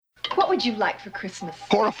would you like for Christmas?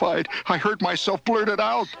 Horrified, I heard myself blurt it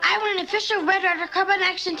out. I want an official Red Ryder Carbine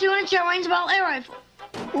Action 200 range ball air rifle.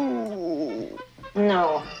 Ooh.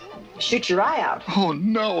 No. Shoot your eye out. Oh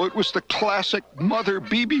no, it was the classic Mother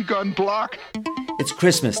BB gun block. It's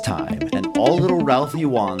Christmas time, and all little Ralphie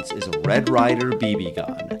wants is a Red Ryder BB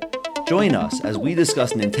gun. Join us as we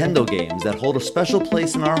discuss Nintendo games that hold a special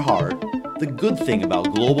place in our heart, the good thing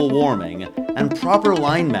about global warming, and proper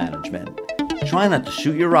line management. Try not to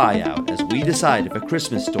shoot your eye out as we decide if a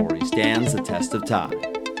Christmas story stands the test of time.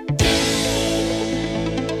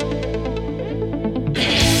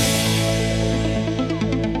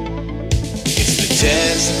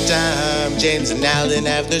 Test of time, James and Alan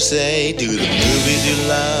have their say. Do the movies you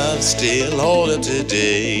love still hold up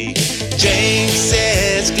today? James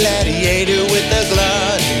says Gladiator with the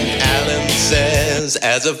glutton. Alan says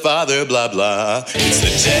as a father, blah blah. It's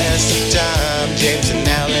the test of time, James and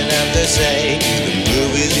Alan have their say. Do the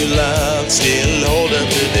movies you love still hold up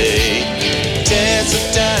today? Test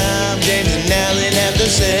of time, James and Alan have their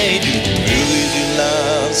say. Do the movies you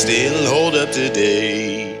love still hold up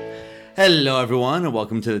today? Hello, everyone, and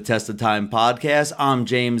welcome to the Test of Time podcast. I'm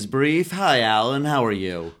James Brief. Hi, Alan. How are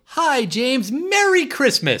you? Hi, James. Merry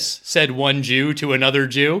Christmas, said one Jew to another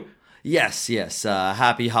Jew. Yes.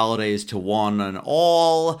 Happy holidays to one and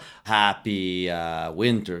all. Happy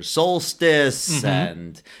winter solstice.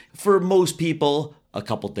 And for most people, a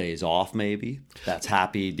couple days off, maybe. That's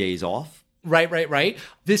happy days off. Right.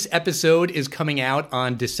 This episode is coming out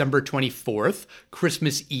on December 24th,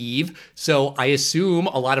 Christmas Eve. So I assume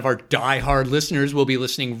a lot of our diehard listeners will be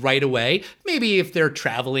listening right away. Maybe if they're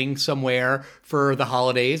traveling somewhere for the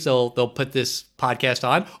holidays, they'll put this podcast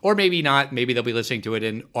on. Or maybe not. Maybe they'll be listening to it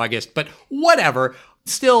in August. But whatever.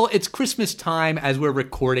 Still, it's Christmas time as we're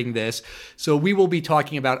recording this. So we will be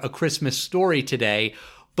talking about A Christmas Story today.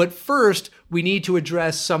 But first, we need to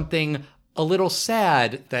address something a little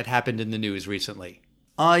sad that happened in the news recently.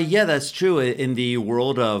 Yeah, that's true. In the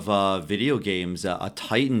world of video games, a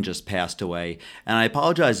titan just passed away. And I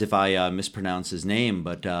apologize if I mispronounce his name,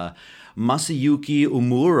 but Masayuki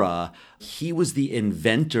Umura, he was the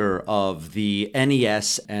inventor of the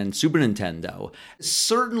NES and Super Nintendo.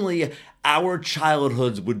 Certainly, our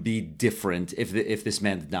childhoods would be different if this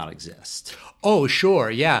man did not exist. Oh,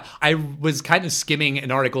 sure. Yeah. I was kind of skimming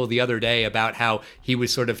an article the other day about how he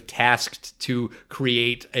was sort of tasked to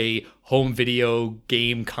create a home video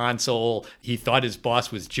game console. He thought his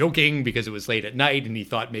boss was joking because it was late at night, and he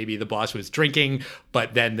thought maybe the boss was drinking.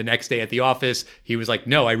 But then the next day at the office, he was like,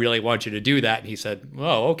 no, I really want you to do that. And he said,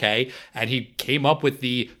 oh, okay. And he came up with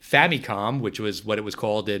the Famicom, which was what it was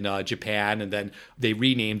called in Japan. And then they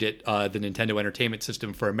renamed it the Nintendo Entertainment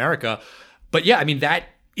System for America. But yeah, I mean, that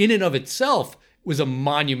in and of itself was a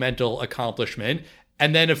monumental accomplishment.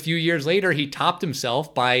 And then a few years later, he topped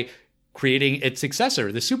himself by creating its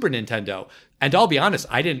successor, the Super Nintendo. And I'll be honest,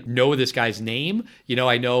 I didn't know this guy's name. You know,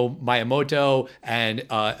 I know Miyamoto and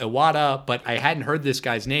Iwata, but I hadn't heard this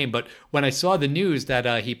guy's name. But when I saw the news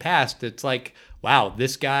that he passed, it's like, wow,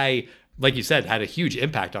 this guy, like you said, had a huge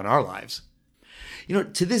impact on our lives. You know,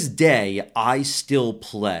 to this day, I still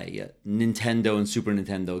play Nintendo and Super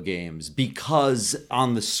Nintendo games because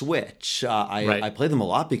on the Switch, I play them a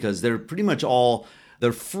lot because they're pretty much all,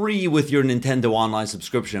 they're free with your Nintendo Online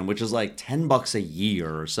subscription, which is like $10 a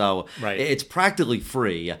year. So It's practically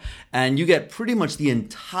free. And you get pretty much the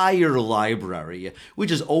entire library. We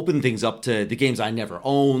just open things up to the games I never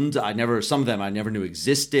owned. Some of them I never knew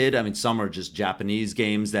existed. I mean, some are just Japanese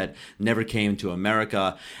games that never came to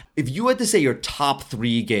America. If you had to say your top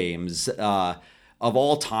 3 games of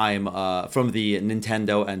all time from the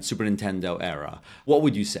Nintendo and Super Nintendo era, what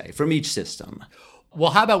would you say from each system?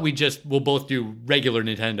 Well, how about we'll both do regular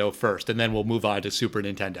Nintendo first, and then we'll move on to Super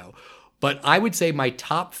Nintendo. But I would say my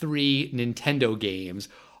top 3 Nintendo games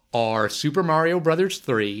are Super Mario Bros.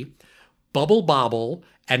 3, Bubble Bobble,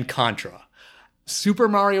 and Contra. Super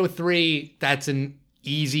Mario 3, that's an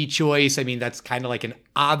easy choice. I mean, that's kind of like an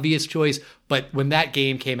obvious choice. But when that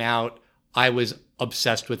game came out, I was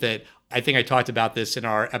obsessed with it. I think I talked about this in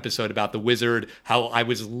our episode about The Wizard, how I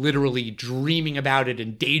was literally dreaming about it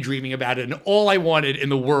and daydreaming about it. And all I wanted in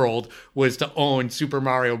the world was to own Super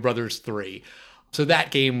Mario Bros. 3. So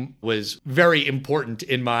that game was very important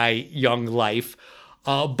in my young life.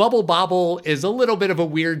 Bubble Bobble is a little bit of a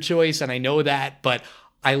weird choice, and I know that, but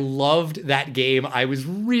I loved that game. I was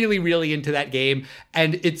really, really into that game.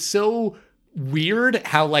 And it's so weird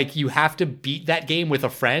how like you have to beat that game with a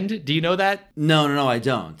friend. Do you know that? No, I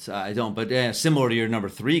don't. But similar to your number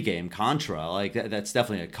 3 game, Contra, like that's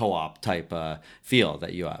definitely a co-op type feel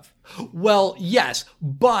that you have. Well, yes,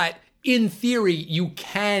 but in theory, you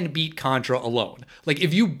can beat Contra alone. Like,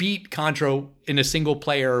 if you beat Contra in a single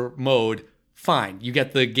player mode, fine, you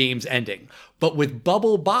get the game's ending. But with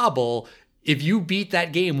Bubble Bobble, if you beat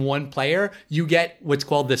that game one player, you get what's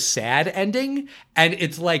called the sad ending. And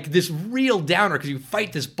it's like this real downer because you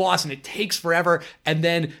fight this boss and it takes forever. And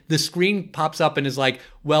then the screen pops up and is like,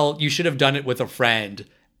 well, you should have done it with a friend.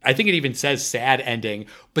 I think it even says sad ending.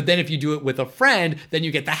 But then if you do it with a friend, then you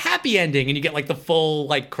get the happy ending and you get like the full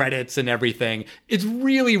like credits and everything. It's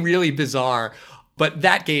really, really bizarre. But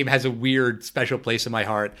that game has a weird special place in my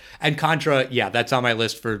heart. And Contra, yeah, that's on my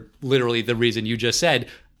list for literally the reason you just said.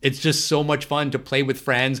 It's just so much fun to play with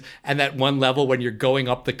friends. And that one level when you're going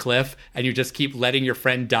up the cliff and you just keep letting your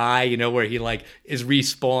friend die, you know, where he like is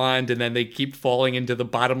respawned and then they keep falling into the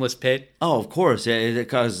bottomless pit. Oh, of course. It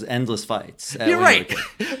causes endless fights. You're right.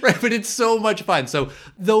 Right. But it's so much fun. So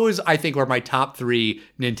those, I think, are my top 3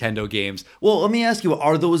 Nintendo games. Well, let me ask you,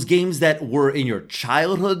 are those games that were in your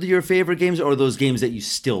childhood your favorite games, or are those games that you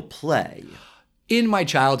still play? In my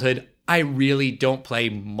childhood, I really don't play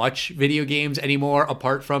much video games anymore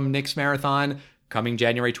apart from Nick's Marathon coming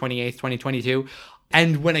January 28th, 2022.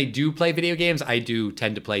 And when I do play video games, I do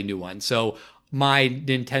tend to play new ones. So my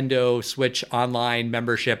Nintendo Switch Online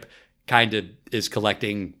membership kind of is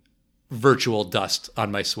collecting virtual dust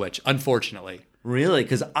on my Switch, unfortunately. Really?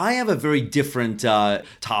 Because I have a very different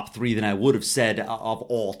top 3 than I would have said of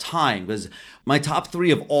all time. Because my top 3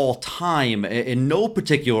 of all time, in no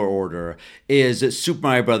particular order, is Super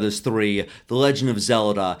Mario Bros. 3, The Legend of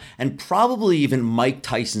Zelda, and probably even Mike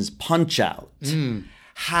Tyson's Punch-Out!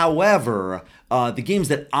 However, the games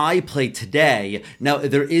that I play today, now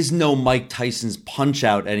there is no Mike Tyson's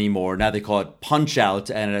Punch-Out! Anymore. Now they call it Punch-Out!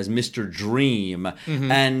 And it has Mr. Dream.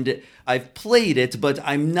 Mm-hmm. And I've played it, but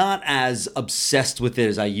I'm not as obsessed with it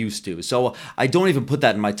as I used to. So I don't even put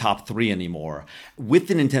that in my top 3 anymore. With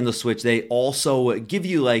the Nintendo Switch, they also give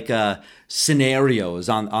you like scenarios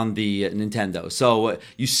on the Nintendo. So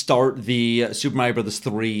you start the Super Mario Bros.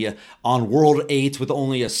 3 on World 8 with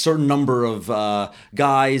only a certain number of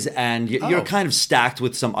guys, and you're kind of stacked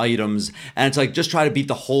with some items, and it's like just try to beat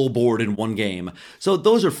the whole board in one game. So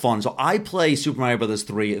those are fun. So I play Super Mario Bros.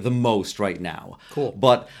 3 the most right now. Cool.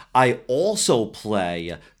 But I also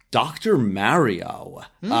play Dr. Mario,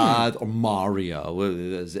 or Mario,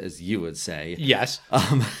 as you would say. Yes.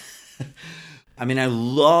 I mean, I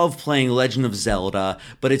love playing Legend of Zelda,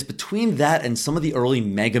 but it's between that and some of the early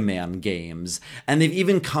Mega Man games. And they've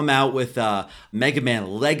even come out with Mega Man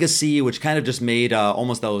Legacy, which kind of just made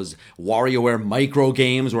almost those WarioWare micro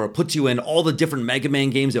games where it puts you in all the different Mega Man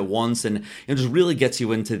games at once and it just really gets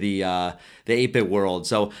you into the 8-bit world.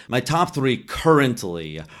 So my top 3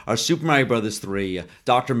 currently are Super Mario Bros. 3,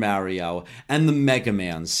 Dr. Mario, and the Mega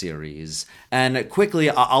Man series. And quickly,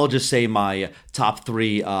 I'll just say my top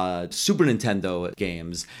 3 Super Nintendo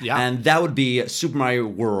games. Yeah. And that would be Super Mario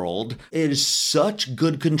World. It is such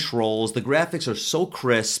good controls. The graphics are so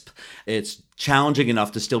crisp. It's challenging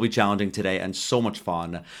enough to still be challenging today and so much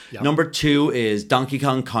fun. Yep. Number 2 is Donkey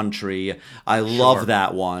Kong Country. I love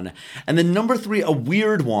that one. And then number 3, a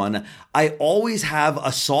weird one. I always have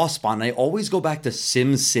a soft spot, and I always go back to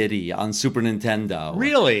SimCity on Super Nintendo.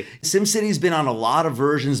 Really? SimCity's been on a lot of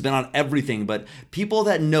versions, been on everything, but people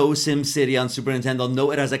that know SimCity on Super Nintendo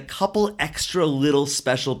know it has a couple extra little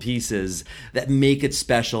special pieces that make it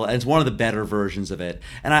special, and it's one of the better versions of it.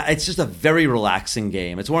 And it's just a very relaxing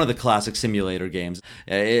game. It's one of the classic simulator games.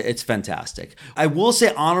 It's fantastic. I will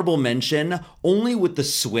say honorable mention, only with the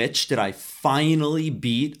Switch did I finally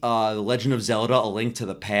beat The Legend of Zelda: A Link to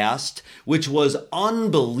the Past, which was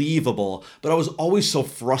unbelievable, but I was always so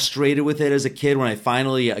frustrated with it as a kid when I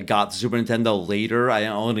finally got the Super Nintendo later. I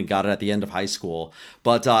only got it at the end of high school,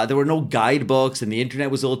 but there were no guidebooks and the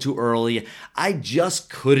internet was a little too early. I just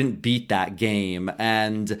couldn't beat that game,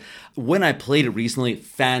 and when I played it recently,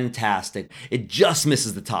 fantastic. It just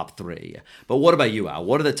misses the top 3. But what about you, Al?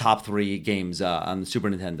 What are the top 3 games on the Super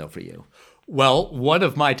Nintendo for you? Well, one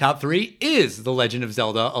of my top 3 is The Legend of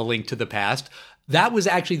Zelda: A Link to the Past. That was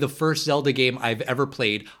actually the first Zelda game I've ever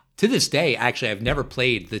played. To this day, actually, I've never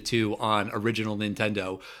played the 2 on original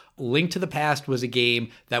Nintendo. Link to the Past was a game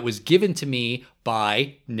that was given to me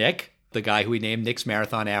by Nick, the guy who we named Nick's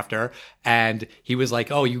Marathon after, and he was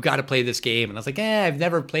like, oh, you got to play this game. And I was like, I've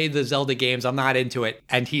never played the Zelda games. I'm not into it.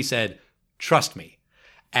 And he said, trust me.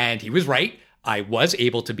 And he was right. I was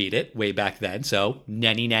able to beat it way back then. So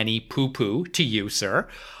nanny poo poo to you, sir.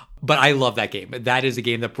 But I love that game. That is a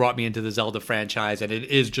game that brought me into the Zelda franchise, and it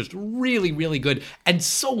is just really, really good and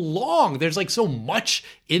so long. There's like so much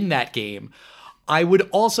in that game. I would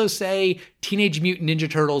also say Teenage Mutant Ninja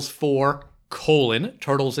Turtles 4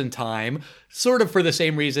 Turtles in Time, sort of for the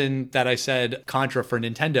same reason that I said Contra for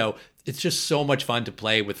Nintendo. It's just so much fun to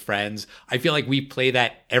play with friends. I feel like we play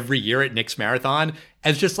that every year at Nick's Marathon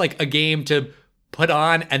as just like a game to put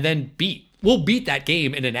on and then beat. We'll beat that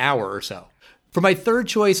game in an hour or so. For my third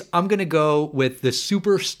choice, I'm going to go with the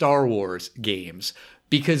Super Star Wars games,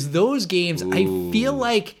 because those games, I feel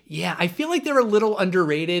like they're a little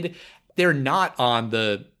underrated. They're not on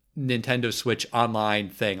the Nintendo Switch Online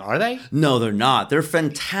thing, are they? No, they're not. They're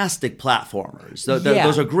fantastic platformers.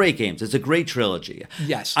 Those are great games. It's a great trilogy.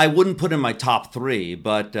 Yes. I wouldn't put in my top 3,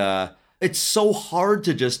 but it's so hard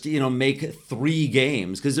to just, make 3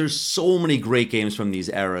 games because there's so many great games from these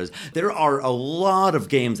eras. There are a lot of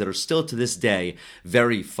games that are still to this day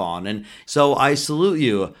very fun. And so I salute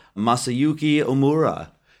you, Masayuki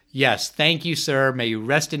Omura. Yes, thank you, sir. May you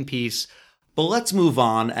rest in peace. But let's move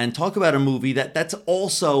on and talk about a movie that's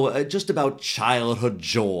also just about childhood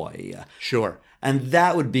joy. Sure. And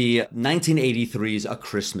that would be 1983's A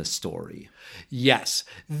Christmas Story. Yes,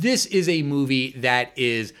 this is a movie that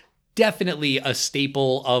is definitely a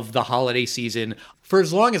staple of the holiday season for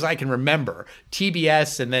as long as I can remember.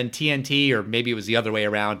 TBS and then TNT, or maybe it was the other way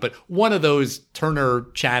around, but one of those Turner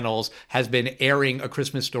channels has been airing A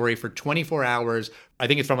Christmas Story for 24 hours. I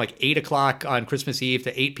think it's from like 8 o'clock on Christmas Eve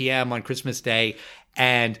to 8 p.m. on Christmas Day.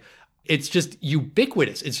 And it's just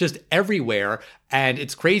ubiquitous. It's just everywhere. And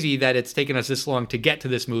it's crazy that it's taken us this long to get to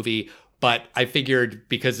this movie. But I figured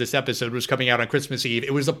because this episode was coming out on Christmas Eve,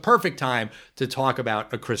 it was a perfect time to talk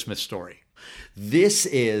about A Christmas Story. This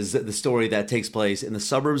is the story that takes place in the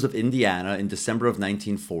suburbs of Indiana in December of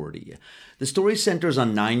 1940. The story centers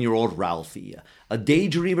on 9-year-old Ralphie, a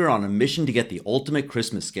daydreamer on a mission to get the ultimate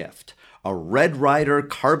Christmas gift, a Red Ryder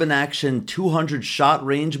carbon action 200-shot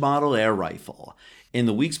range model air rifle. In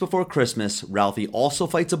the weeks before Christmas, Ralphie also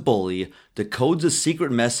fights a bully, decodes a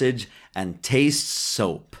secret message, and tastes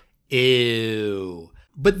soap. Ew.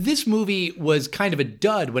 But this movie was kind of a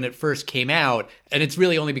dud when it first came out, and it's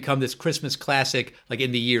really only become this Christmas classic like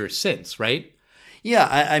in the years since, right? Yeah,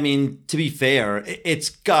 I mean, to be fair, it's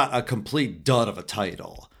got a complete dud of a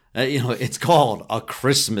title. It's called A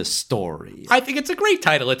Christmas Story. I think it's a great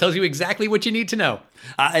title. It tells you exactly what you need to know.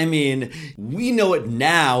 I mean, we know it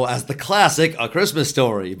now as the classic A Christmas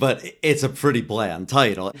Story, but it's a pretty bland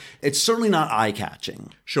title. It's certainly not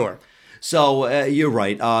eye-catching. Sure. So you're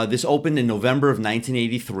right. This opened in November of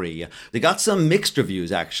 1983. They got some mixed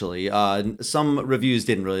reviews, actually. Some reviews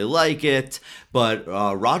didn't really like it, but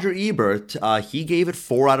Roger Ebert, he gave it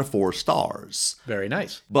 4 out of 4 stars. Very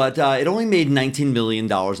nice. But it only made $19 million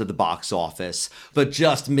at the box office, but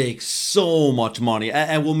just makes so much money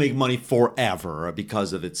and will make money forever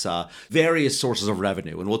because of its various sources of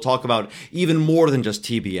revenue. And we'll talk about even more than just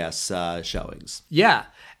TBS showings. Yeah.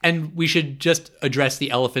 And we should just address the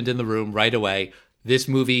elephant in the room right away. This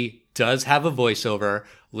movie does have a voiceover.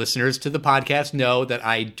 Listeners to the podcast know that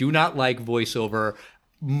I do not like voiceover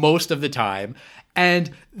most of the time. And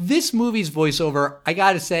this movie's voiceover, I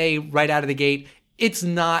gotta say right out of the gate, it's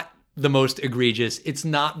not the most egregious. It's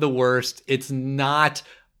not the worst. It's not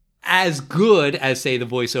as good as, say, the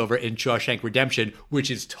voiceover in Shawshank Redemption,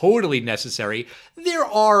 which is totally necessary. There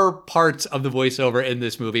are parts of the voiceover in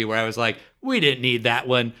this movie where I was like, we didn't need that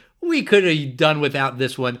one. We could have done without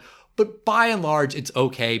this one. But by and large, it's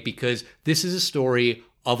okay because this is a story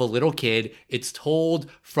of a little kid. It's told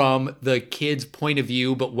from the kid's point of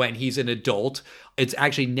view, but when he's an adult. It's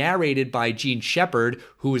actually narrated by Gene Shepard,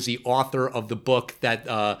 who is the author of the book that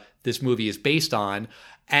this movie is based on.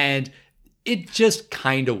 And it just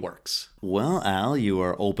kind of works. Well, Al, you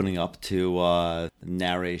are opening up to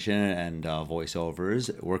narration and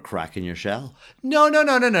voiceovers. We're cracking your shell. No.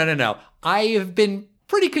 I have been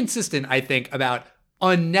pretty consistent, I think, about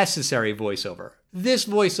unnecessary voiceover. This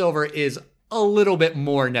voiceover is a little bit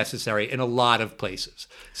more necessary in a lot of places.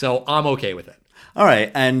 So I'm okay with it. All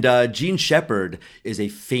right. And Gene Shepard is a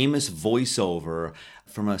famous voiceover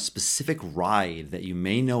from a specific ride that you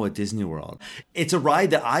may know at Disney World. It's a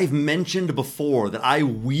ride that I've mentioned before that I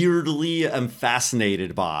weirdly am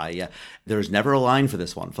fascinated by. There's never a line for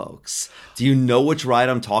this one, folks. Do you know which ride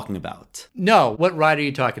I'm talking about? No. What ride are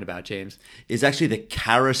you talking about, James? It's actually the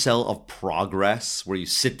Carousel of Progress, where you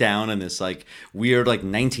sit down in this weird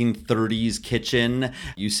 1930s kitchen.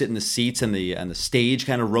 You sit in the seats and the stage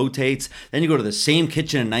kind of rotates. Then you go to the same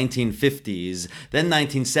kitchen in 1950s, then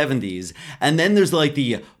 1970s, and then there's the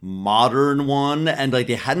modern one, and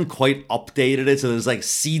they hadn't quite updated it, so there's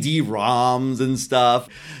CD-ROMs and stuff.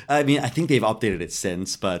 I mean, I think they've updated it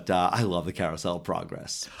since, but I love the Carousel of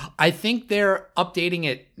Progress. I think they're updating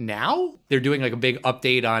it now. They're doing a big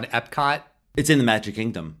update on Epcot. It's in the Magic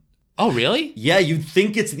Kingdom. Oh, really? Yeah, you'd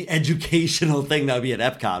think it's the educational thing that would be at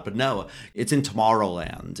Epcot, but no, it's in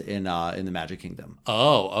Tomorrowland in the Magic Kingdom.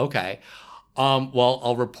 Oh, okay. Well,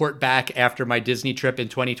 I'll report back after my Disney trip in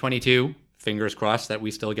 2022. Fingers crossed that we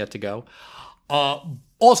still get to go.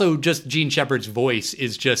 Also, just Gene Shepard's voice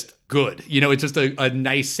is just good. It's just a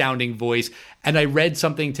nice sounding voice. And I read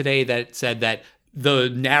something today that said that the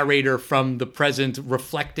narrator from the present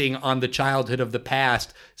reflecting on the childhood of the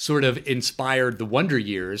past sort of inspired the Wonder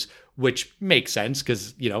Years, which makes sense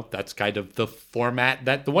because, that's kind of the format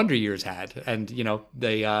that the Wonder Years had. And,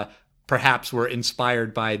 they perhaps were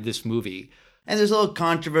inspired by this movie. And there's a little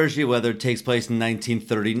controversy whether it takes place in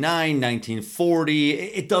 1939, 1940.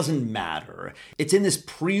 It doesn't matter. It's in this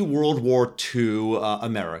pre-World War II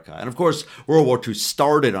America. And of course, World War II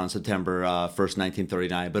started on September 1st,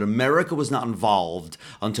 1939, but America was not involved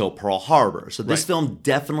until Pearl Harbor. So this film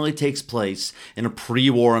definitely takes place in a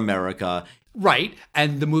pre-war America. Right.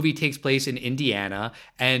 And the movie takes place in Indiana.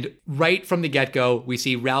 And right from the get-go, we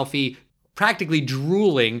see Ralphie practically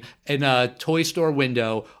drooling in a toy store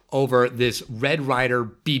window over this Red Ryder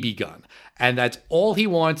BB gun. And that's all he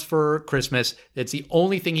wants for Christmas. It's the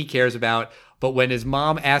only thing he cares about. But when his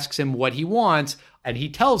mom asks him what he wants, and he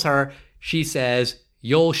tells her, she says,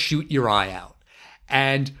 "You'll shoot your eye out."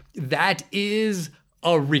 And that is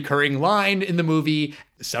a recurring line in the movie.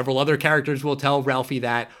 Several other characters will tell Ralphie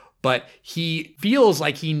that. But he feels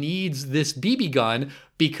like he needs this BB gun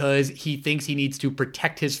because he thinks he needs to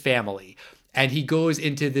protect his family. And he goes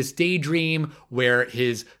into this daydream where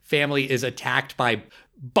his family is attacked by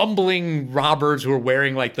bumbling robbers who are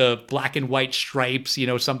wearing like the black and white stripes,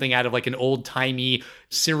 something out of like an old-timey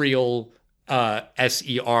serial,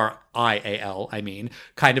 Serial,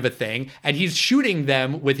 kind of a thing. And he's shooting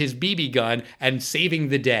them with his BB gun and saving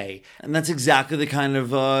the day. And that's exactly the kind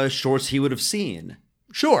of shorts he would have seen.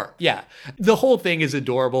 Sure, yeah. The whole thing is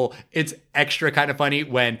adorable. It's extra kind of funny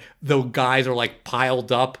when the guys are like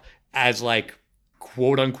piled up as like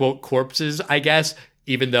quote unquote corpses, I guess,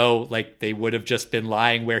 even though like they would have just been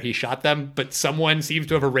lying where he shot them, but someone seems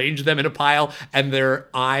to have arranged them in a pile and their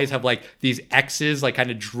eyes have like these X's like kind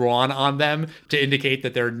of drawn on them to indicate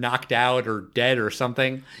that they're knocked out or dead or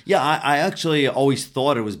something. Yeah, I actually always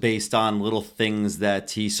thought it was based on little things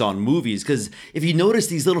that he saw in movies, because if you notice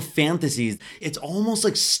these little fantasies, it's almost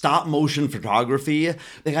like stop motion photography.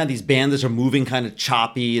 They kind of, these bandits are moving kind of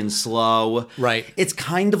choppy and slow. Right. It's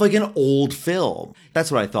kind of like an old film. That's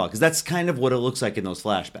what I thought, because that's kind of what it looks like in those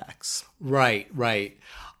flashbacks. Right.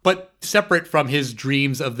 But separate from his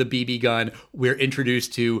dreams of the BB gun, we're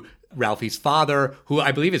introduced to Ralphie's father, who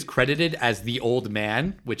I believe is credited as the old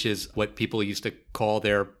man, which is what people used to call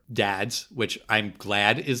their dads, which I'm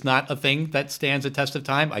glad is not a thing that stands a test of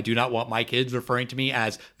time. I do not want my kids referring to me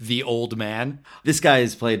as the old man. This guy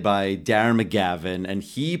is played by Darren McGavin, and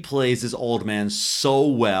he plays this old man so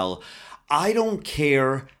well. I don't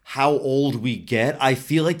care how old we get. I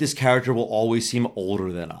feel like this character will always seem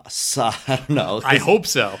older than us. I don't know. I hope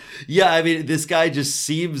so. Yeah, I mean, this guy just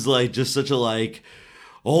seems like just such a like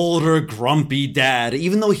older, grumpy dad,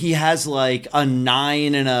 even though he has like a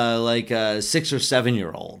 9 and a 6 or 7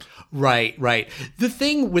 year old. Right. The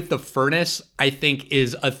thing with the furnace, I think,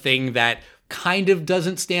 is a thing that kind of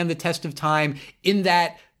doesn't stand the test of time in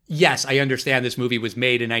that, yes, I understand this movie was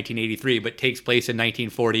made in 1983, but takes place in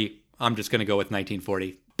 1940. I'm just going to go with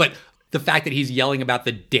 1940. But the fact that he's yelling about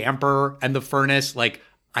the damper and the furnace, like,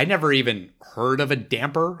 I never even heard of a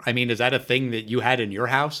damper. I mean, is that a thing that you had in your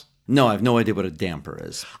house? No, I have no idea what a damper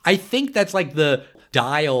is. I think that's like the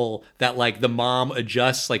dial that like the mom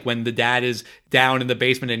adjusts, like when the dad is down in the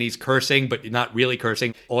basement and he's cursing, but not really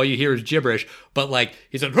cursing. All you hear is gibberish. But like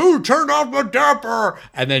he said, "Who turned off the damper?"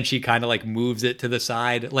 And then she kind of like moves it to the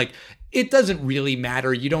side. Like, it doesn't really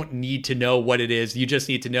matter. You don't need to know what it is. You just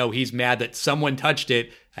need to know he's mad that someone touched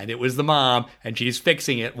it and it was the mom and she's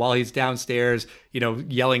fixing it while he's downstairs,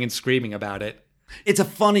 yelling and screaming about it. It's a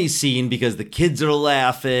funny scene because the kids are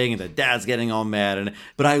laughing and the dad's getting all mad.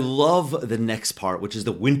 But I love the next part, which is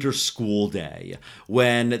the winter school day,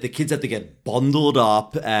 when the kids have to get bundled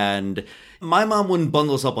up. And my mom wouldn't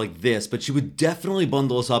bundle us up like this, but she would definitely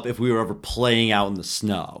bundle us up if we were ever playing out in the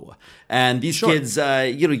snow. And these kids,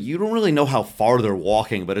 you don't really know how far they're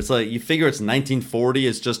walking, but it's like, you figure it's 1940,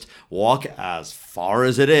 it's just walk as far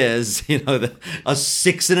as it is. A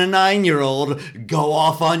 6 and a 9-year-old go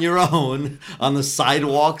off on your own on the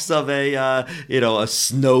sidewalks of a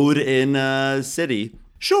snowed in city.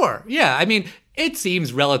 Sure. Yeah. I mean, it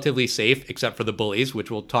seems relatively safe, except for the bullies, which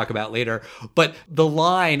we'll talk about later. But the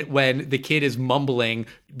line when the kid is mumbling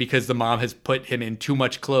because the mom has put him in too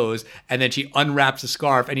much clothes, and then she unwraps a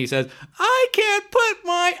scarf and he says, "I can't put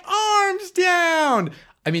my arms down."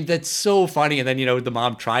 I mean, that's so funny. And then, the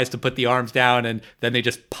mom tries to put the arms down and then they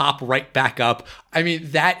just pop right back up. I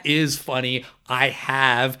mean, that is funny. I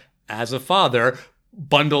have, as a father,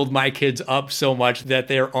 bundled my kids up so much that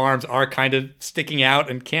their arms are kind of sticking out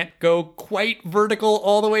and can't go quite vertical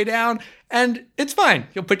all the way down. And it's fine.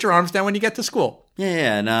 You'll put your arms down when you get to school.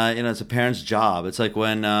 Yeah, and it's a parent's job. It's like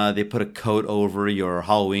when they put a coat over your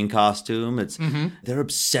Halloween costume. They're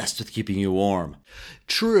obsessed with keeping you warm.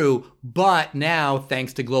 True, but now,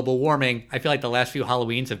 thanks to global warming, I feel like the last few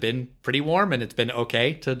Halloweens have been pretty warm, and it's been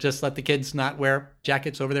okay to just let the kids not wear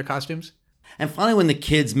jackets over their costumes. And finally, when the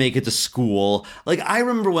kids make it to school, like I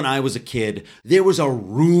remember when I was a kid, there was a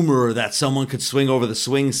rumor that someone could swing over the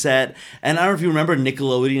swing set. And I don't know if you remember,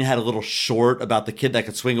 Nickelodeon had a little short about the kid that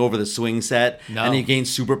could swing over the swing set. No. And he gained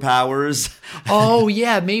superpowers. Oh,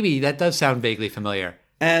 yeah, maybe. That does sound vaguely familiar.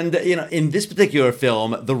 And, in this particular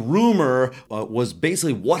film, the rumor was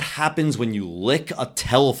basically what happens when you lick a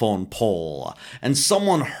telephone pole. And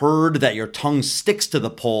someone heard that your tongue sticks to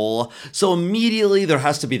the pole, so immediately there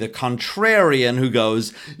has to be the contrarian who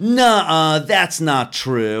goes, "Nuh-uh, that's not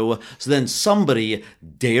true." So then somebody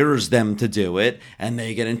dares them to do it, and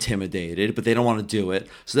they get intimidated, but they don't want to do it.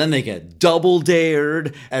 So then they get double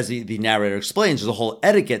dared. As the narrator explains, there's a whole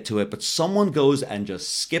etiquette to it, but someone goes and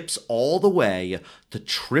just skips all the way to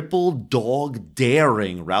triple dog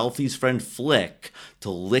daring Ralphie's friend Flick to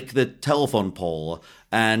lick the telephone pole.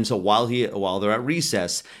 And so while they're at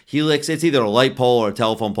recess, he licks, it's either a light pole or a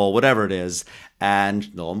telephone pole, whatever it is. And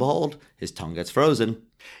lo and behold, his tongue gets frozen.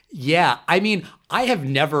 Yeah, I mean, I have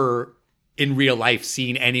never in real life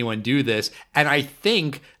seen anyone do this. And I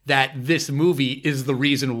think that this movie is the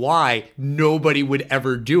reason why nobody would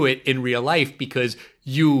ever do it in real life, because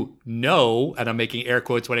and I'm making air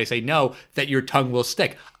quotes when I say no, that your tongue will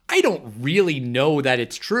stick. I don't really know that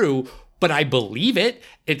it's true, but I believe it.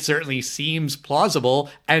 It certainly seems plausible.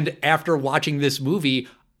 And after watching this movie,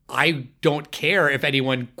 I don't care if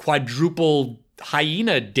anyone quadruple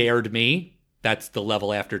hyena dared me. That's the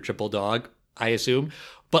level after triple dog, I assume.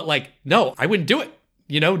 But no, I wouldn't do it.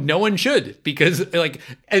 No one should, because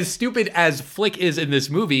as stupid as Flick is in this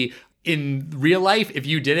movie, in real life, if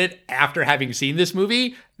you did it after having seen this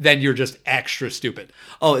movie, then you're just extra stupid.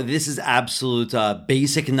 Oh, this is absolute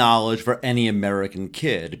basic knowledge for any American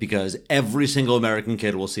kid, because every single American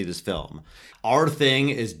kid will see this film. Our thing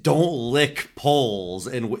is don't lick poles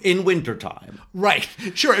in wintertime. Right.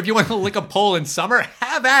 Sure, if you want to lick a pole in summer,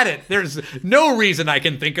 have at it. There's no reason I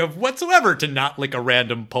can think of whatsoever to not lick a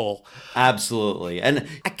random pole. Absolutely. And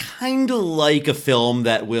I kind of like a film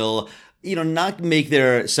that will not make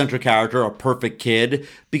their central character a perfect kid,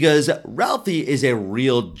 because Ralphie is a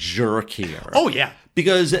real jerk here. Oh, yeah.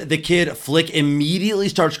 Because the kid, Flick, immediately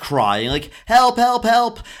starts crying, like, "Help, help,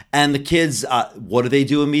 help." And the kids, what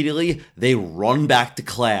do immediately? They run back to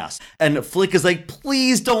class. And Flick is like,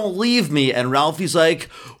 "Please don't leave me." And Ralphie's like,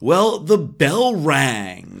 "Well, the bell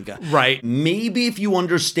rang." Right. Maybe if you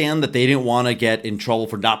understand that they didn't want to get in trouble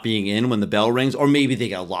for not being in when the bell rings, or maybe they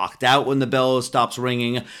got locked out when the bell stops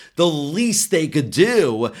ringing, the least they could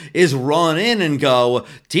do is run in and go,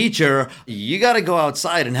 "Teacher, you got to go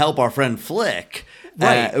outside and help our friend Flick."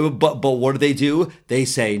 Right. But what do? They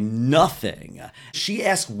say nothing. She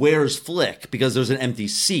asks, "Where's Flick?" because there's an empty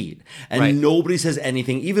seat. And right. Nobody says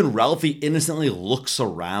anything. Even Ralphie innocently looks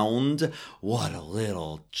around. What a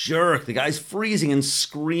little jerk. The guy's freezing and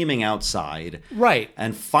screaming outside. Right.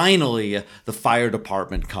 And finally, the fire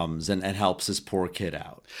department comes and helps this poor kid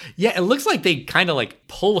out. Yeah, it looks like they kind of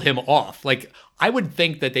pull him off. I would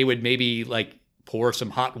think that they would maybe pour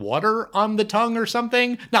some hot water on the tongue or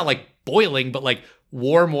something. Not boiling, but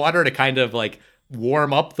warm water to kind of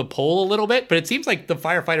warm up the pole a little bit. But it seems like the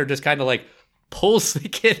firefighter just kind of pulls the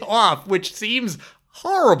kid off, which seems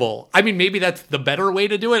horrible. I mean, maybe that's the better way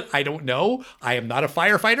to do it. I don't know. I am not a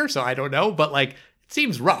firefighter, so I don't know. But it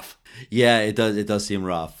seems rough. Yeah, it does. It does seem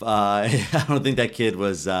rough. I don't think that kid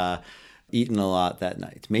was eating a lot that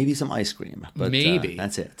night. Maybe some ice cream, but maybe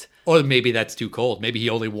that's it. Or maybe that's too cold. Maybe he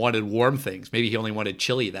only wanted warm things. Maybe he only wanted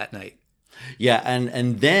chili that night. Yeah,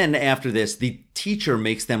 and then after this, the teacher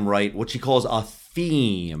makes them write what she calls a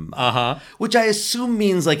theme, which I assume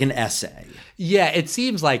means an essay. Yeah, it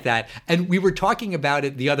seems like that. And we were talking about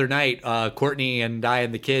it the other night, Courtney and I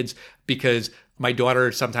and the kids, because my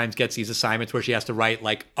daughter sometimes gets these assignments where she has to write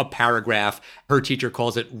a paragraph. Her teacher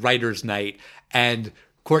calls it writer's night. And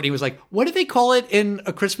Courtney was like, "What do they call it in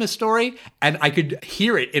A Christmas Story?" And I could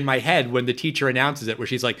hear it in my head when the teacher announces it, where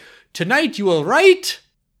she's like, "Tonight you will write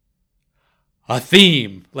a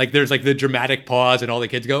theme." There's the dramatic pause and all the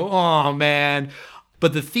kids go, "Oh man."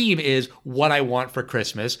 But the theme is what I want for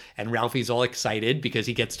Christmas. And Ralphie's all excited because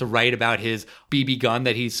he gets to write about his BB gun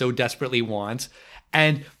that he so desperately wants.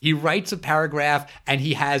 And he writes a paragraph and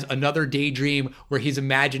he has another daydream where he's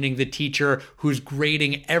imagining the teacher who's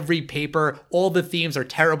grading every paper. All the themes are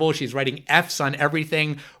terrible. She's writing F's on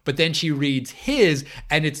everything. But then she reads his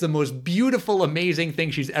and it's the most beautiful, amazing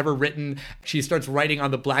thing she's ever written. She starts writing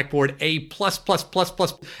on the blackboard A+++++.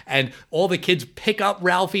 And all the kids pick up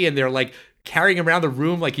Ralphie and they're like carrying him around the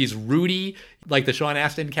room like he's Rudy, like the Sean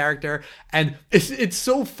Astin character. And it's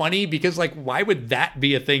so funny because, like, why would that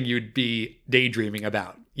be a thing you'd be daydreaming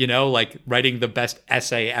about? You know, like writing the best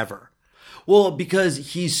essay ever. Well,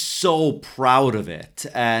 because he's so proud of it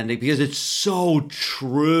and because it's so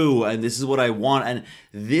true and this is what I want. And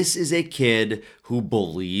this is a kid who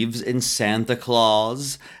believes in Santa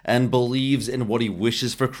Claus and believes in what he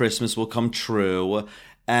wishes for Christmas will come true.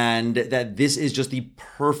 And that this is just the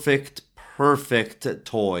perfect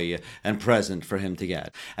toy and present for him to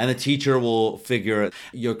get. And the teacher will figure,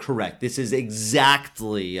 you're correct. This is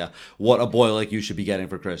exactly what a boy like you should be getting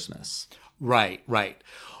for Christmas. Right.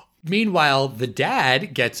 Meanwhile, the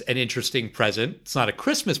dad gets an interesting present. It's not a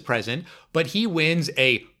Christmas present, but he wins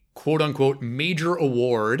a quote-unquote major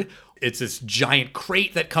award. It's this giant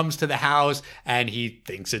crate that comes to the house, and he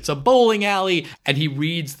thinks it's a bowling alley, and he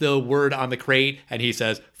reads the word on the crate, and he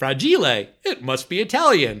says, fragile, it must be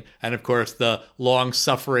Italian. And of course, the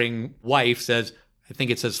long-suffering wife says, I think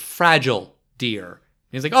it says fragile, dear. And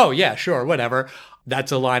he's like, oh, yeah, sure, whatever.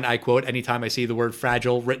 That's a line I quote anytime I see the word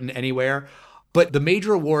fragile written anywhere. But the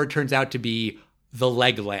major award turns out to be the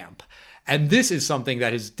leg lamp. And this is something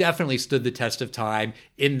that has definitely stood the test of time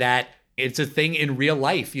in that it's a thing in real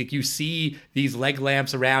life. You see these leg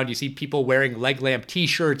lamps around. You see people wearing leg lamp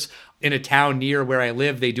t-shirts. In a town near where I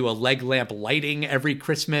live, they do a leg lamp lighting every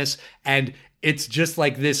Christmas. And it's just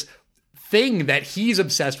like this thing that he's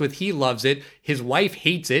obsessed with. He loves it. His wife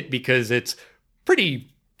hates it because it's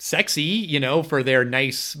pretty sexy, you know, for their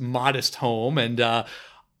nice, modest home. And,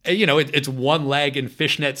 you know, it's one leg in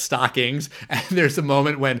fishnet stockings. And there's a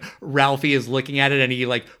moment when Ralphie is looking at it and he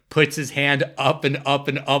like puts his hand up and up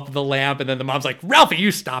and up the lamp. And then the mom's like, Ralphie,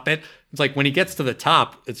 you stop it. It's like when he gets to the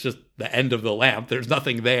top, it's just the end of the lamp. There's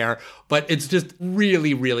nothing there. But it's just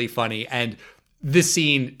really, really funny. And this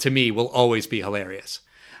scene to me will always be hilarious.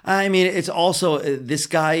 I mean, it's also, this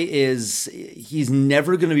guy he's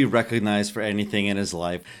never going to be recognized for anything in his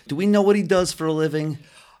life. Do we know what he does for a living?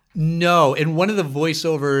 No. In one of the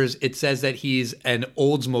voiceovers, it says that he's an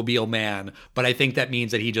Oldsmobile man, but I think that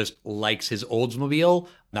means that he just likes his Oldsmobile,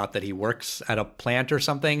 not that he works at a plant or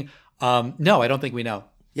something. No, I don't think we know.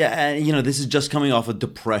 Yeah, and you know, this is just coming off of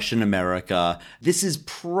Depression America. This is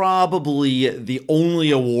probably the only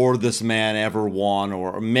award this man ever won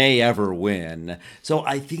or may ever win. So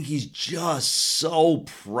I think he's just so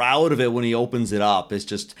proud of it when he opens it up. It's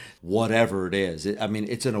just whatever it is. I mean,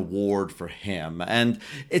 it's an award for him. And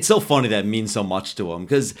it's so funny that it means so much to him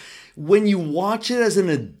because when you watch it as an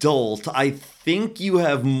adult, I think you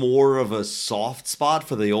have more of a soft spot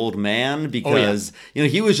for the old man because, you know,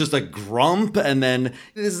 he was just a grump and then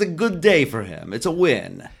this is a good day for him. It's a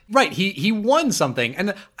win. Right. He won something.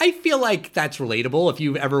 And I feel like that's relatable. If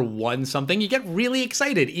you've ever won something, you get really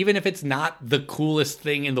excited. Even if it's not the coolest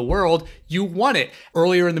thing in the world, you won it.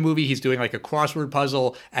 Earlier in the movie, he's doing like a crossword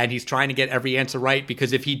puzzle and he's trying to get every answer right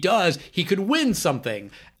because if he does, he could win something.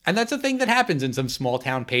 And that's a thing that happens in some small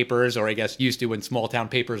town papers, or I guess used to when small town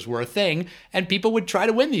papers were a thing, and people would try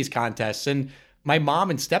to win these contests. And my mom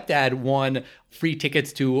and stepdad won free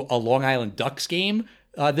tickets to a Long Island Ducks game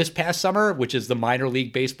this past summer, which is the minor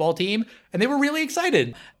league baseball team, and they were really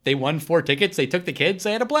excited. They won 4 tickets, they took the kids,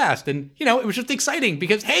 they had a blast. And, you know, it was just exciting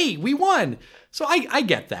because, hey, we won. So I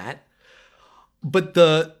get that. But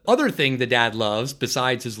the other thing the dad loves,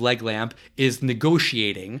 besides his leg lamp, is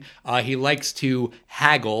negotiating. He likes to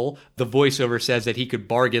haggle. The voiceover says that he could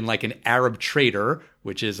bargain like an Arab trader,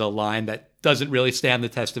 which is a line that doesn't really stand the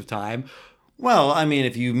test of time. Well, I mean,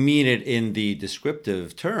 if you mean it in the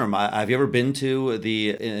descriptive term, have you ever been to in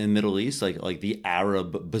the Middle East, like the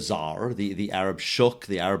Arab bazaar, the Arab shuk,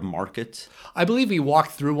 the Arab market? I believe we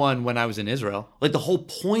walked through one when I was in Israel. Like the whole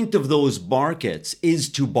point of those markets is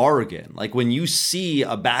to bargain. Like when you see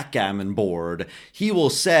a backgammon board, he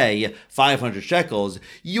will say 500 shekels.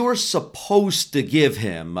 You're supposed to give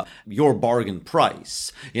him your bargain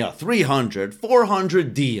price. 300,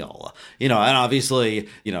 400 deal. And obviously,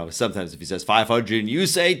 sometimes if he says 500, you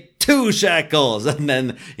say 2 shekels, and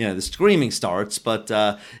then the screaming starts. But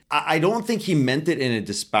I don't think he meant it in a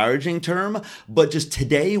disparaging term. But just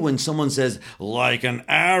today, when someone says like an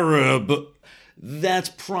Arab, That's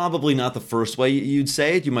probably not the first way you'd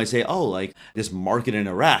say it. You might say, oh, like this market in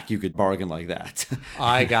Iraq, you could bargain like that.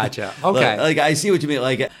 I gotcha. Okay. Like I see what you mean.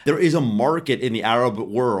 Like there is a market in the Arab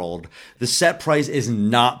world. The set price is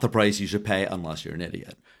not the price you should pay unless you're an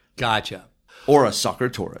idiot. Gotcha. Or a sucker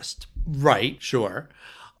tourist. Right, sure.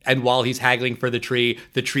 And while he's haggling for the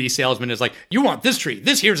tree salesman is like, you want this tree?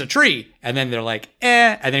 This here's a tree. And then they're like,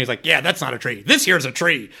 eh. And then he's like, yeah, that's not a tree. This here's a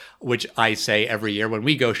tree, which I say every year when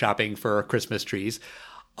we go shopping for Christmas trees.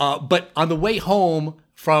 But on the way home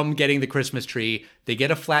from getting the Christmas tree, they get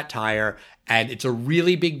a flat tire. And it's a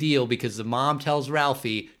really big deal because the mom tells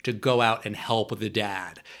Ralphie to go out and help the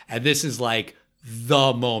dad. And this is like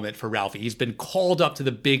the moment for Ralphie. He's been called up to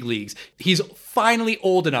the big leagues. He's finally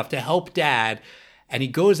old enough to help dad. And he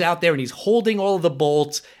goes out there and he's holding all of the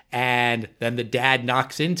bolts, and then the dad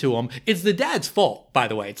knocks into him. It's the dad's fault, by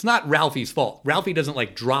the way. It's not Ralphie's fault. Ralphie doesn't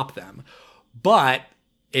like drop them. But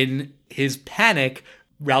in his panic,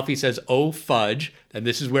 Ralphie says, oh, fudge. And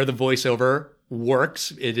this is where the voiceover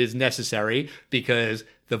works. It is necessary because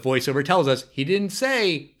the voiceover tells us he didn't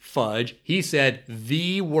say fudge. He said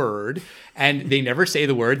the word. And they never say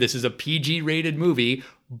the word. This is a PG-rated movie,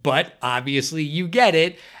 but obviously you get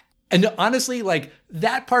it. And honestly, like,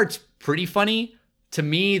 that part's pretty funny. To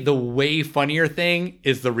me, the way funnier thing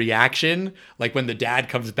is the reaction. Like when the dad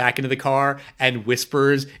comes back into the car and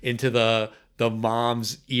whispers into the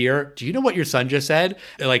mom's ear, do you know what your son just said?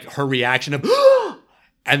 Like her reaction of,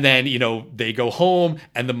 and then, you know, they go home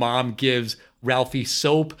and the mom gives Ralphie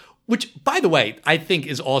soap, which, by the way, I think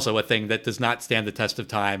is also a thing that does not stand the test of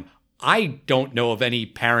time. I don't know of any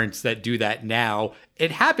parents that do that now. It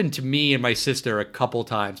happened to me and my sister a couple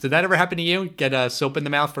times. Did that ever happen to you? Get a soap in the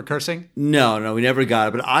mouth for cursing? No, we never got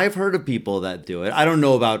it. But I've heard of people that do it. I don't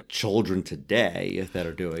know about children today that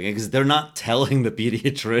are doing it because they're not telling the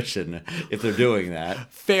pediatrician if they're doing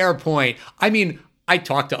that. Fair point. I mean, I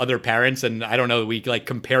talk to other parents and I don't know, we like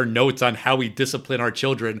compare notes on how we discipline our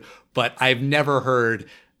children, but I've never heard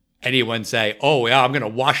anyone say, oh, yeah, I'm going to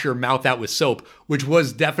wash your mouth out with soap, which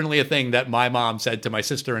was definitely a thing that my mom said to my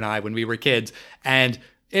sister and I when we were kids. And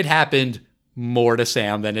it happened more to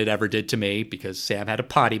Sam than it ever did to me because Sam had a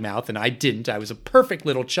potty mouth and I didn't. I was a perfect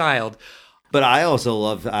little child. But I also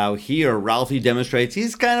love how here Ralphie demonstrates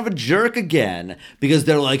he's kind of a jerk again because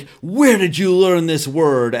they're like, where did you learn this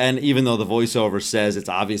word? And even though the voiceover says it's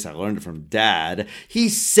obvious I learned it from Dad, he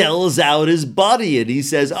sells out his buddy and he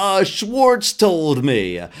says, Schwartz told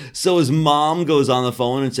me. So his mom goes on the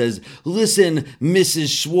phone and says, listen, Mrs.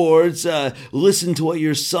 Schwartz, listen to what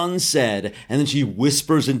your son said. And then she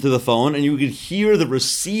whispers into the phone and you could hear the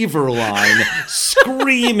receiver line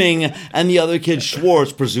screaming, and the other kid,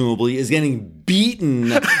 Schwartz, presumably, is getting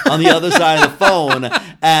beaten on the other side of the phone.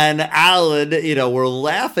 And Alan, you know, we're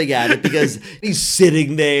laughing at it because he's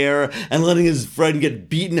sitting there and letting his friend get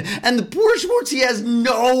beaten. And the poor Schwartz, he has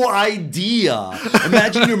no idea.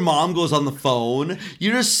 Imagine your mom goes on the phone.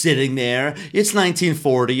 You're just sitting there. It's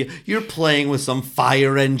 1940. You're playing with some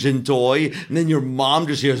fire engine toy. And then your mom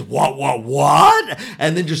just hears, what?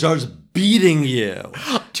 And then just starts beating you.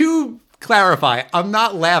 To clarify, I'm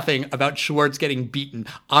not laughing about Schwartz getting beaten.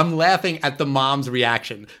 I'm laughing at the mom's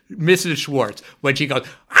reaction, Mrs. Schwartz, when she goes,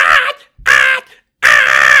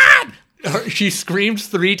 she screams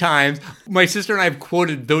 3 times. My sister and I have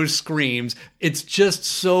quoted those screams. It's just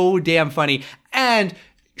so damn funny. And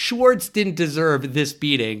Schwartz didn't deserve this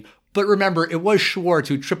beating. But remember, it was Schwartz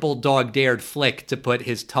who triple dog dared Flick to put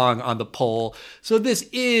his tongue on the pole. So this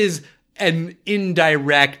is an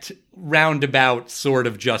indirect, roundabout sort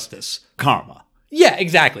of justice. Karma. Yeah,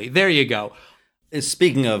 exactly. There you go.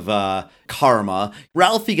 Speaking of karma,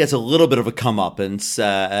 Ralphie gets a little bit of a comeuppance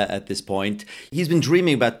at this point. He's been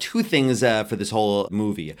dreaming about 2 things for this whole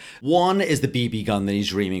movie. One is the BB gun that he's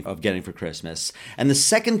dreaming of getting for Christmas. And the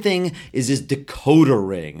second thing is his decoder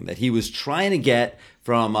ring that he was trying to get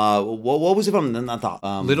from, what was it from? Not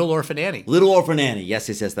the, Little Orphan Annie. Little Orphan Annie. Yes,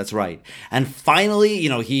 that's right. And finally, you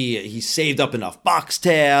know, he saved up enough box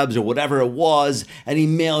tabs or whatever it was, and he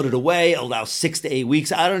mailed it away. It allowed 6 to 8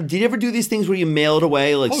 weeks. I don't know. Did you ever do these things where you mail it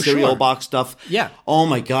away, like cereal box stuff? Yeah. Oh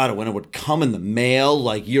my God, when it would come in the mail,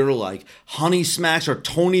 like you're like Honey Smacks or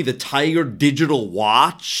Tony the Tiger digital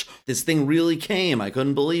watch. This thing really came. I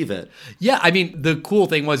couldn't believe it. Yeah, I mean, the cool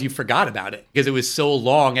thing was you forgot about it because it was so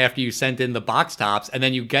long after you sent in the box tops. and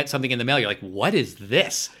then you get something in the mail, you're like, what is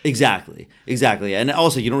this? Exactly. And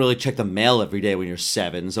also, you don't really check the mail every day when you're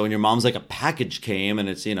 7. So when your mom's like, a package came and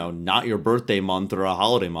it's, not your birthday month or a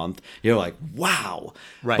holiday month, you're like, wow.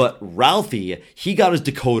 Right. But Ralphie, he got his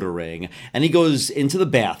decoder ring and he goes into the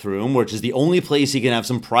bathroom, which is the only place he can have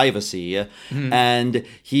some privacy. Mm-hmm. And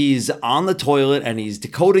he's on the toilet and he's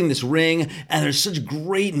decoding this ring, and there's such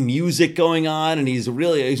great music going on, and he's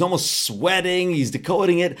almost sweating. He's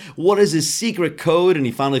decoding it. What is his secret code? And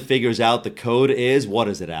he finally figures out the code is, what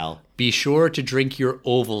is it, Al? Be sure to drink your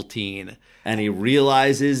Ovaltine. And he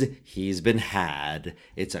realizes he's been had.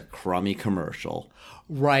 It's a crummy commercial.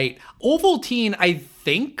 Right. Ovaltine, I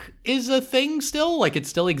think, is a thing still. Like, it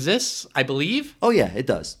still exists, I believe. Oh, yeah, it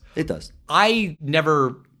does. I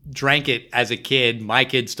never drank it as a kid. My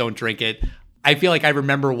kids don't drink it. I feel like I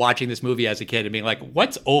remember watching this movie as a kid and being like,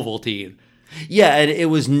 what's Ovaltine? Yeah, and it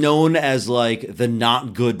was known as, like, the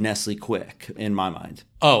not good Nestle Quick, in my mind.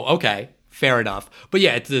 Oh, okay. Fair enough. But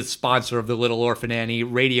yeah, it's the sponsor of the Little Orphan Annie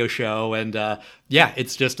radio show. And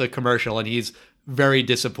it's just a commercial. And he's very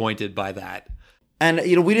disappointed by that. And,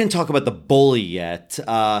 we didn't talk about the bully yet.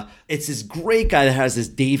 It's this great guy that has this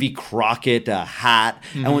Davy Crockett hat.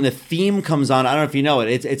 Mm-hmm. And when the theme comes on, I don't know if you know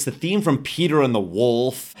it, it's the theme from Peter and the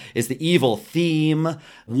Wolf. It's the evil theme.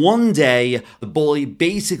 One day, the bully,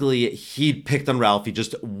 basically, he'd picked on Ralphie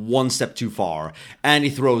just one step too far. And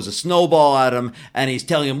he throws a snowball at him, and he's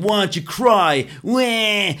telling him, why don't you cry?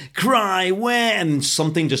 Wah, cry, wah. And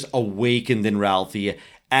something just awakened in Ralphie.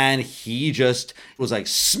 And he just was like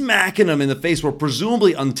smacking him in the face, where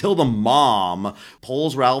presumably until the mom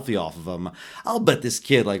pulls Ralphie off of him. I'll bet this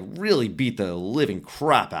kid like really beat the living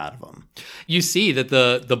crap out of him. You see that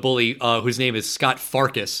the bully, whose name is Scott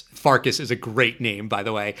Farkus. Farkus is a great name, by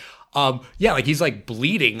the way. Like he's like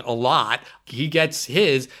bleeding a lot. He gets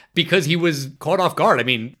his because he was caught off guard. I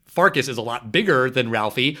mean, Farkus is a lot bigger than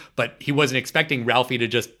Ralphie, but he wasn't expecting Ralphie to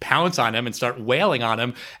just pounce on him and start wailing on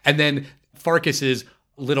him. And then Farkus's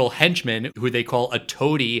little henchman, who they call a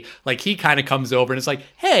toady, like he kind of comes over and it's like,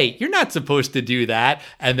 hey, you're not supposed to do that.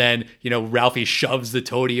 And then, Ralphie shoves the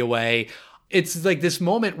toady away. It's like this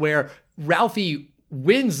moment where Ralphie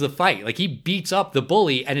wins the fight. Like he beats up the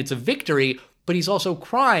bully and it's a victory, but he's also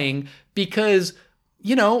crying because,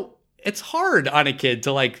 it's hard on a kid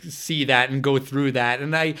to like see that and go through that.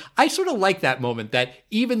 And I sort of like that moment, that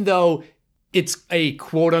even though it's a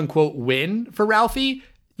quote unquote win for Ralphie,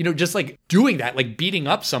 just like doing that, like beating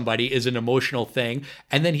up somebody is an emotional thing.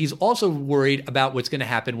 And then he's also worried about what's going to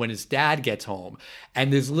happen when his dad gets home.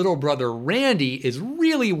 And his little brother, Randy, is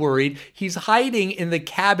really worried. He's hiding in the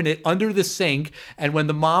cabinet under the sink. And when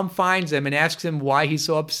the mom finds him and asks him why he's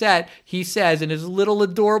so upset, he says in his little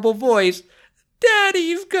adorable voice,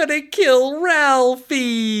 Daddy's going to kill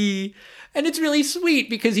Ralphie. And it's really sweet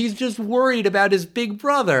because he's just worried about his big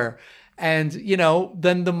brother. And,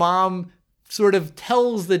 then the mom sort of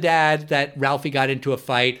tells the dad that Ralphie got into a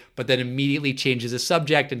fight, but then immediately changes the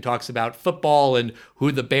subject and talks about football and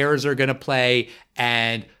who the Bears are going to play.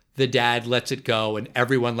 And the dad lets it go and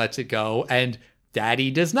everyone lets it go. And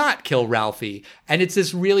Daddy does not kill Ralphie. And it's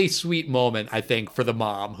this really sweet moment, I think, for the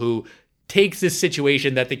mom, who takes this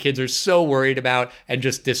situation that the kids are so worried about and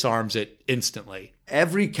just disarms it instantly.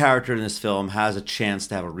 Every character in this film has a chance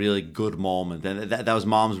to have a really good moment. And that was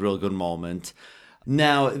Mom's real good moment.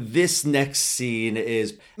 Now, this next scene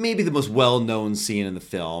is maybe the most well-known scene in the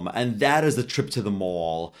film, and that is the trip to the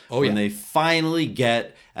mall. When they finally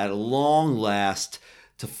get, at long last,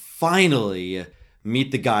 to finally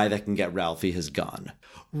meet the guy that can get Ralphie his gun.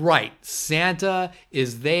 Right. Santa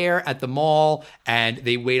is there at the mall, and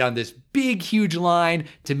they wait on this big, huge line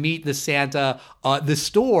to meet the Santa. The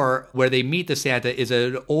store where they meet the Santa is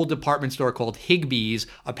an old department store called Higbee's.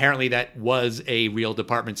 Apparently that was a real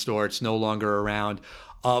department store. It's no longer around.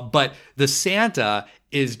 But the Santa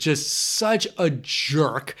is just such a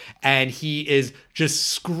jerk, and he is just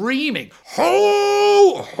screaming,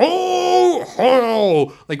 ho, ho,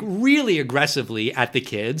 ho, like really aggressively at the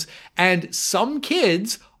kids. And some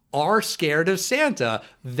kids are scared of Santa.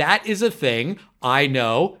 That is a thing. I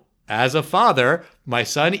know, as a father, my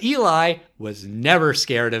son Eli was never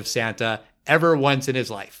scared of Santa ever once in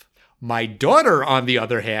his life. My daughter, on the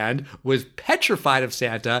other hand, was petrified of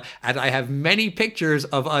Santa, and I have many pictures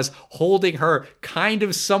of us holding her kind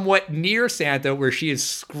of somewhat near Santa where she is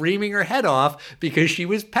screaming her head off because she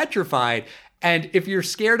was petrified. And if you're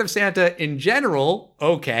scared of Santa in general,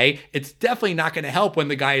 okay, it's definitely not going to help when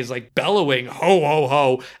the guy is like bellowing, ho, ho,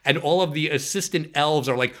 ho, and all of the assistant elves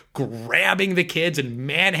are like grabbing the kids and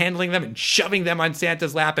manhandling them and shoving them on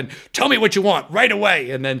Santa's lap and tell me what you want right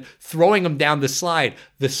away, and then throwing them down the slide.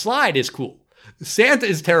 The slide is cool. Santa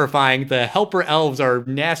is terrifying. The helper elves are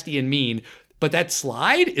nasty and mean, but that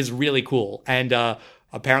slide is really cool. And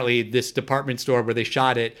apparently this department store where they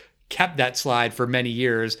shot it kept that slide for many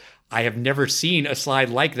years. I have never seen a slide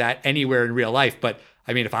like that anywhere in real life, but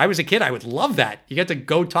I mean, if I was a kid, I would love that. You get to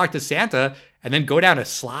go talk to Santa and then go down a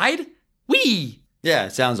slide? Whee! Yeah,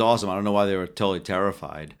 it sounds awesome. I don't know why they were totally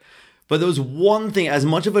terrified. But there was one thing, as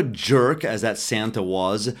much of a jerk as that Santa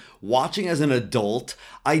was, watching as an adult,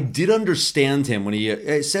 I did understand him when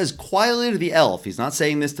he says quietly to the elf, he's not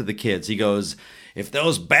saying this to the kids, he goes, "If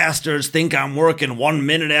those bastards think I'm working 1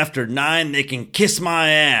 minute after 9, they can kiss my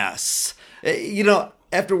ass." You know,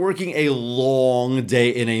 after working a long day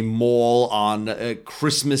in a mall on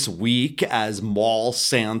Christmas week as mall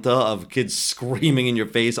Santa of kids screaming in your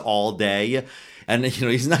face all day, and, you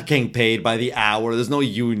know, he's not getting paid by the hour. There's no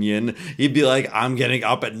union. He'd be like, "I'm getting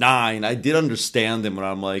up at 9. I did understand him when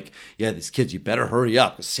I'm like, yeah, these kids, you better hurry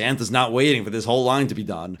up because Santa's not waiting for this whole line to be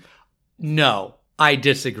done. No, I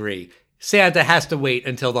disagree. Santa has to wait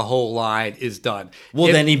until the whole line is done.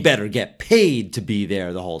 Well, then he better get paid to be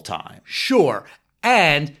there the whole time. Sure.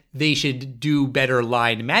 And they should do better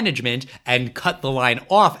line management and cut the line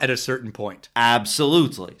off at a certain point.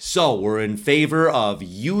 Absolutely. So we're in favor of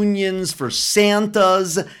unions for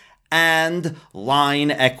Santas and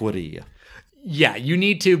line equity. Yeah, you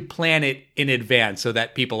need to plan it in advance so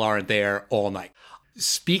that people aren't there all night.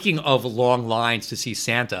 Speaking of long lines to see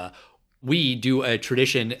Santa, we do a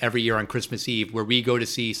tradition every year on Christmas Eve where we go to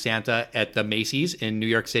see Santa at the Macy's in New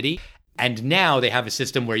York City. And now they have a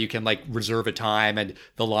system where you can like reserve a time and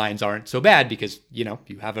the lines aren't so bad because, you know,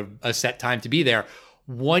 you have a set time to be there.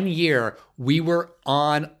 One year we were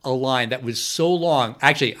on a line that was so long.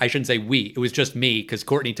 Actually, I shouldn't say we, it was just me because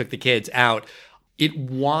Courtney took the kids out. It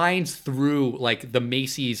winds through like the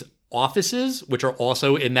Macy's offices, which are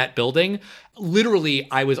also in that building. Literally,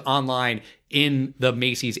 I was online in the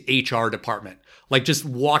Macy's HR department, like just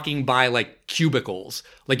walking by like cubicles.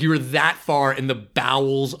 Like you were that far in the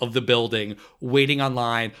bowels of the building waiting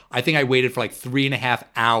online. I think I waited for like 3.5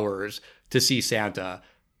 hours to see Santa.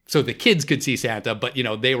 So the kids could see Santa, but you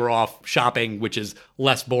know, they were off shopping, which is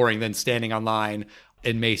less boring than standing online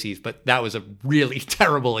in Macy's. But that was a really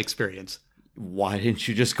terrible experience. Why didn't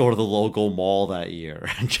you just go to the local mall that year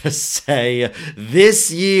and just say,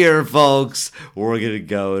 this year, folks, we're going to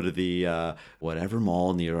go to the whatever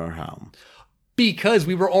mall near our home? Because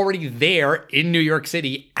we were already there in New York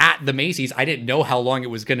City at the Macy's. I didn't know how long it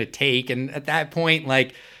was going to take. And at that point,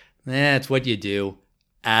 like, it's what you do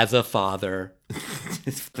as a father.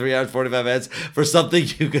 It's 3 hours, 45 minutes for something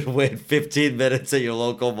you could wait 15 minutes at your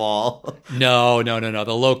local mall. No.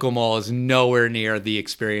 The local mall is nowhere near the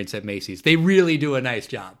experience at Macy's. They really do a nice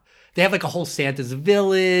job. They have like a whole Santa's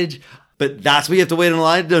Village. But that's what you have to wait in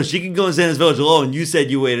line? No, she can go in Santa's Village alone. You said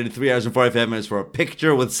you waited 3 hours and 45 minutes for a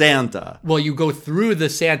picture with Santa. Well, you go through the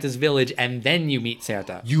Santa's Village and then you meet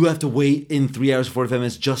Santa. You have to wait in 3 hours and 45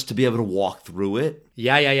 minutes just to be able to walk through it?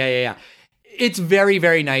 Yeah. It's very,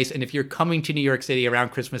 very nice. And if you're coming to New York City around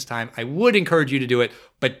Christmas time, I would encourage you to do it,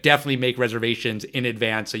 but definitely make reservations in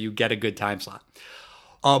advance so you get a good time slot.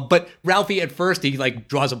 But Ralphie, at first, he like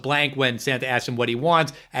draws a blank when Santa asks him what he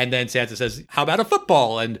wants. And then Santa says, how about a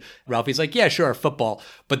football? And Ralphie's like, yeah, sure, football.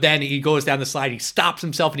 But then he goes down the slide, he stops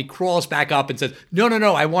himself and he crawls back up and says, no,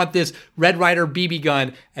 I want this Red Ryder BB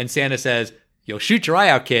gun. And Santa says, you'll shoot your eye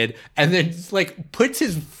out, kid. And then like puts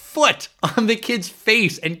his foot on the kid's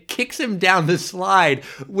face and kicks him down the slide,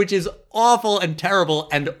 which is awful and terrible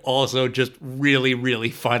and also just really, really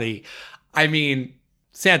funny. I mean,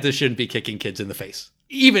 Santa shouldn't be kicking kids in the face.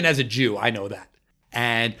 Even as a Jew, I know that.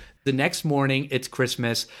 And the next morning, it's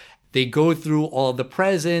Christmas. They go through all the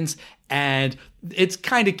presents, and it's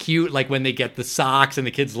kind of cute, like when they get the socks and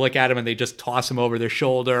the kids look at them and they just toss them over their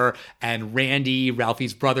shoulder. And Randy,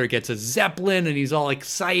 Ralphie's brother, gets a Zeppelin, and he's all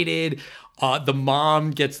excited. The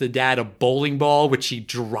mom gets the dad a bowling ball, which he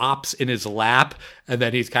drops in his lap. And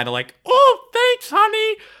then he's kind of like, oh, thanks,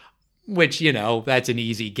 honey. Which, you know, that's an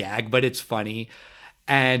easy gag, but it's funny.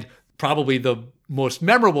 And probably the most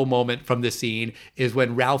memorable moment from the scene is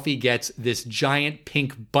when Ralphie gets this giant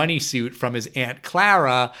pink bunny suit from his Aunt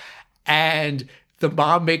Clara, and the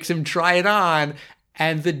mom makes him try it on.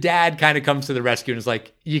 And the dad kind of comes to the rescue and is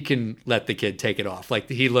like, you can let the kid take it off. Like,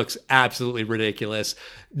 he looks absolutely ridiculous.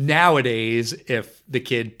 Nowadays, if the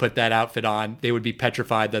kid put that outfit on, they would be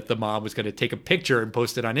petrified that the mom was going to take a picture and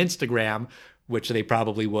post it on Instagram, which they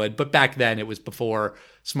probably would. But back then it was before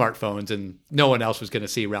smartphones and no one else was going to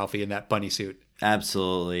see Ralphie in that bunny suit.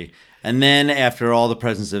 Absolutely. And then after all the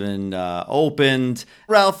presents have been opened,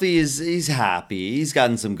 Ralphie he's happy. He's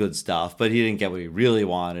gotten some good stuff, but he didn't get what he really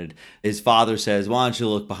wanted. His father says, why don't you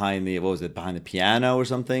look behind behind the piano or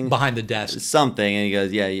something? Behind the desk. Something. And he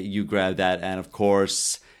goes, yeah, you grab that. And of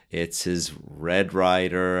course, it's his Red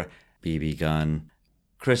Ryder BB gun.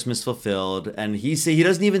 Christmas fulfilled. And he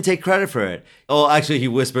doesn't even take credit for it. Oh, actually, he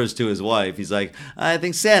whispers to his wife. He's like, I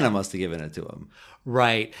think Santa must have given it to him.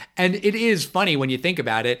 Right. And it is funny when you think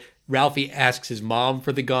about it. Ralphie asks his mom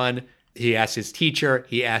for the gun. He asks his teacher.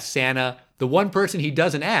 He asks Santa. The one person he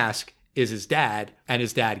doesn't ask is his dad, and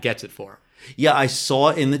his dad gets it for him. Yeah, I saw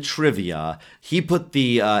in the trivia, he put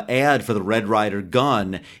the ad for the Red Ryder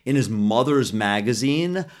gun in his mother's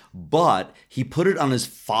magazine, but he put it on his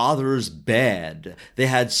father's bed. They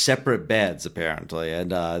had separate beds, apparently,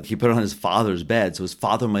 and he put it on his father's bed, so his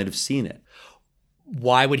father might have seen it.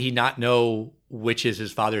 Why would he not know which is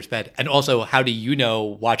his father's bed? And also, how do you know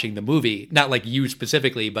watching the movie, not like you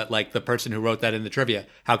specifically, but like the person who wrote that in the trivia,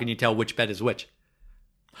 how can you tell which bed is which?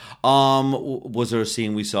 Was there a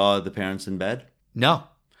scene we saw the parents in bed? No.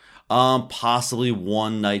 Possibly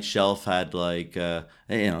one night shelf had like,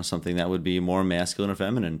 something that would be more masculine or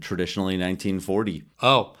feminine, traditionally 1940.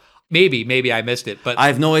 Oh, maybe I missed it, but I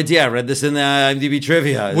have no idea. I read this in the IMDb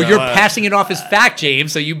trivia. Well, you're passing it off as fact,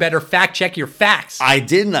 James, so you better fact check your facts. I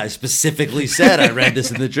didn't. I specifically said I read this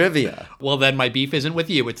in the trivia. Well, then my beef isn't with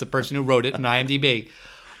you. It's the person who wrote it in IMDb.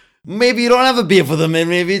 Maybe you don't have a beef with him, and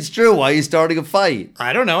maybe it's true. Why are you starting a fight?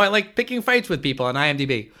 I don't know. I like picking fights with people on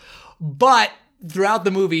IMDb. But throughout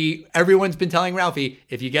the movie, everyone's been telling Ralphie,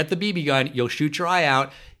 if you get the BB gun, you'll shoot your eye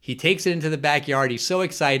out. He takes it into the backyard. He's so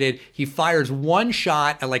excited. He fires one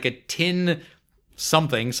shot at like a tin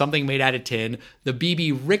something made out of tin. The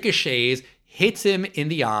BB ricochets, hits him in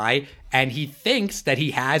the eye, and he thinks that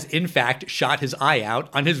he has, in fact, shot his eye out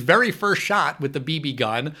on his very first shot with the BB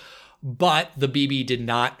gun. But the BB did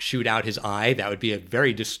not shoot out his eye. That would be a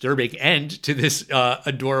very disturbing end to this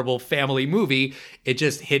adorable family movie. It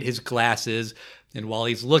just hit his glasses. And while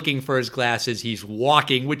he's looking for his glasses, he's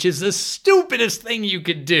walking, which is the stupidest thing you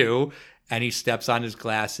could do. And he steps on his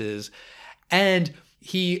glasses. And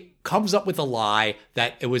he comes up with a lie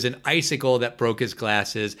that it was an icicle that broke his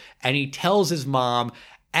glasses. And he tells his mom.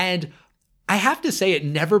 And I have to say, it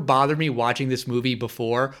never bothered me watching this movie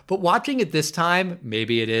before, but watching it this time,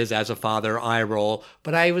 maybe it is as a father eye roll,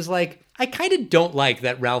 but I was like, I kind of don't like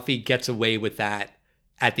that Ralphie gets away with that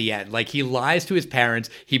at the end. Like, he lies to his parents,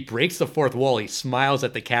 he breaks the fourth wall, he smiles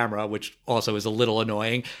at the camera, which also is a little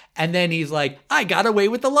annoying, and then he's like, I got away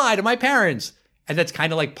with the lie to my parents. And that's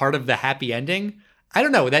kind of like part of the happy ending. I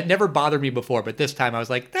don't know, that never bothered me before, but this time I was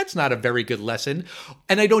like, that's not a very good lesson.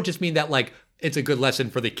 And I don't just mean that like, it's a good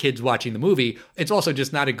lesson for the kids watching the movie. It's also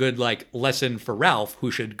just not a good like lesson for Ralph,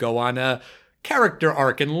 who should go on a character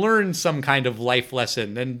arc and learn some kind of life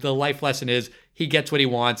lesson. And the life lesson is he gets what he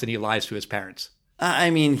wants and he lies to his parents.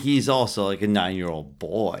 I mean, he's also like a 9-year-old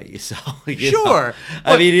boy, so sure.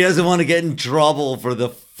 I mean, he doesn't want to get in trouble for the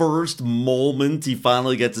first moment he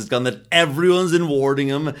finally gets his gun that everyone's been warning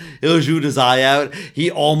him. He'll shoot his eye out.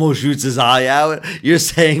 He almost shoots his eye out. You're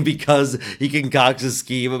saying because he concocts a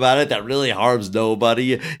scheme about it that really harms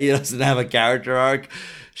nobody, he doesn't have a character arc.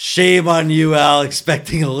 Shame on you, Al,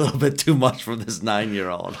 expecting a little bit too much from this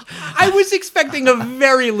 9-year-old. I was expecting a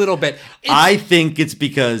very little bit. I think it's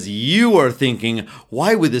because you are thinking,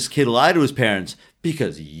 why would this kid lie to his parents?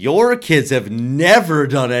 Because your kids have never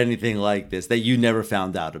done anything like this that you never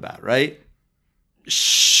found out about, right?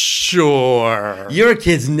 Sure. Your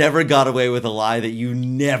kids never got away with a lie that you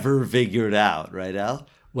never figured out, right, Al?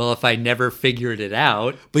 Well, if I never figured it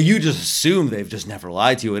out. But you just assume they've just never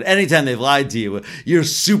lied to you. And anytime they've lied to you, your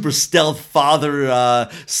super stealth father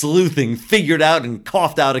sleuthing figured out and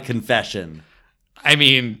coughed out a confession. I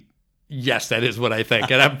mean, yes, that is what I think.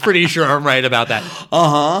 And I'm pretty sure I'm right about that.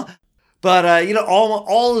 Uh-huh. But,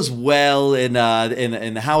 all is well in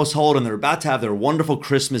the household, and they're about to have their wonderful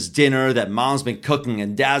Christmas dinner that Mom's been cooking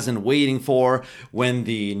and Dad's been waiting for, when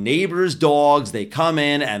the neighbors' dogs, they come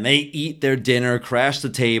in and they eat their dinner, crash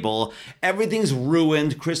the table. Everything's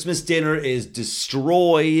ruined. Christmas dinner is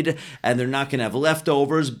destroyed, and they're not going to have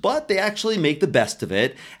leftovers, but they actually make the best of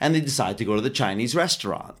it, and they decide to go to the Chinese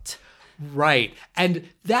restaurant. Right. And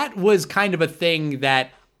that was kind of a thing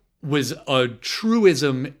that was a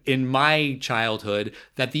truism in my childhood,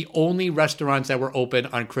 that the only restaurants that were open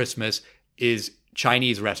on Christmas is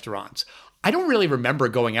Chinese restaurants. I don't really remember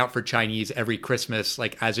going out for Chinese every Christmas,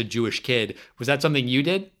 like as a Jewish kid. Was that something you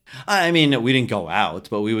did? I mean, we didn't go out,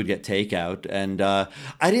 but we would get takeout. And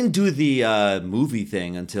I didn't do the movie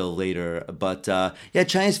thing until later. But yeah,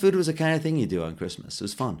 Chinese food was the kind of thing you do on Christmas. It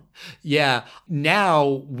was fun. Yeah.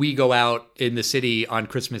 Now we go out in the city on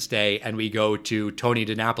Christmas Day and we go to Tony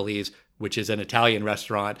DiNapoli's, which is an Italian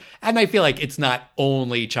restaurant. And I feel like it's not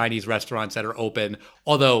only Chinese restaurants that are open,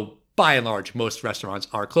 although by and large, most restaurants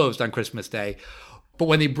are closed on Christmas Day. But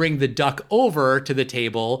when they bring the duck over to the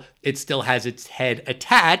table, it still has its head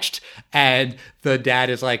attached. And the dad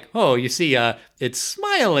is like, oh, you see, it's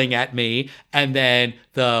smiling at me. And then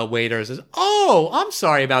the waiter says, oh, I'm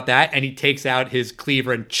sorry about that. And he takes out his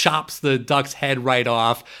cleaver and chops the duck's head right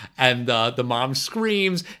off. And the mom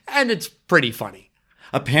screams. And it's pretty funny.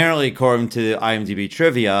 Apparently, according to IMDb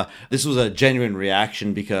trivia, this was a genuine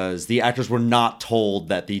reaction because the actors were not told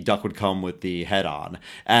that the duck would come with the head on,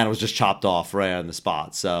 and it was just chopped off right on the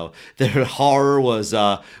spot. So their horror was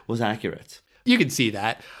accurate. You can see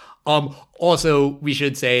that. Also, we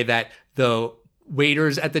should say that the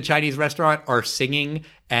waiters at the Chinese restaurant are singing,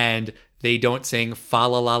 and they don't sing fa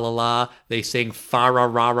la la la la. They sing fa ra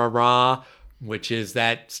ra ra ra, which is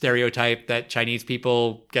that stereotype that Chinese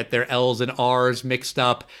people get their L's and R's mixed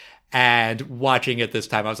up. And watching it this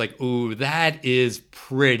time, I was like, ooh, that is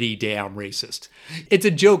pretty damn racist. It's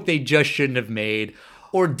a joke they just shouldn't have made.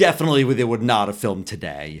 Or definitely they would not have filmed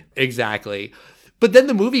today. Exactly. But then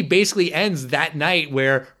the movie basically ends that night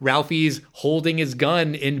where Ralphie's holding his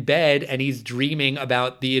gun in bed and he's dreaming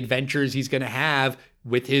about the adventures he's going to have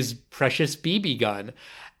with his precious BB gun.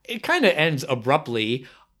 It kind of ends abruptly.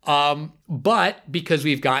 But because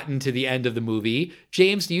we've gotten to the end of the movie,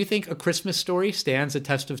 James, do you think A Christmas Story stands the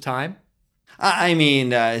test of time? I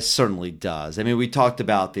mean, it certainly does. I mean, we talked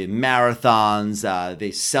about the marathons. They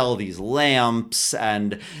sell these lamps,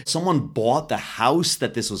 and someone bought the house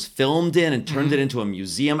that this was filmed in and turned it into a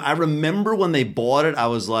museum. I remember when they bought it, I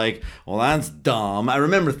was like, well, that's dumb. I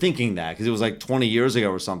remember thinking that because it was like 20 years ago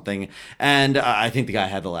or something. And I think the guy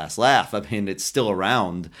had the last laugh. I mean, it's still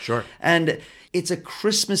around. Sure. And it's a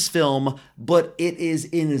Christmas film, but it is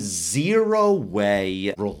in zero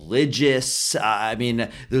way religious. I mean,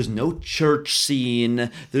 there's no church scene.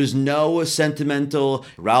 There's no sentimental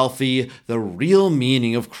Ralphie, the real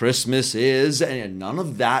meaning of Christmas is, and none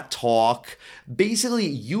of that talk. Basically,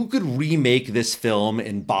 you could remake this film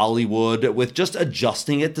in Bollywood with just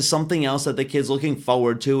adjusting it to something else that the kid's looking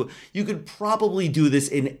forward to. You could probably do this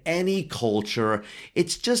in any culture.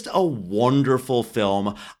 It's just a wonderful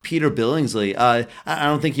film. Peter Billingsley, I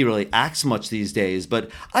don't think he really acts much these days,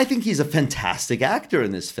 but I think he's a fantastic actor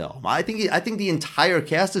in this film. I think the entire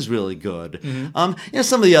cast is really good. Mm-hmm.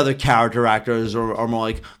 Some of the other character actors are more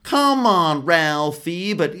like, come on,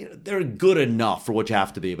 Ralphie, but they're good enough for what you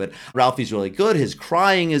have to be. But Ralphie's really good. His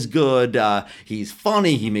crying is good. He's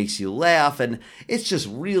funny. He makes you laugh. And it's just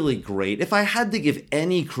really great. If I had to give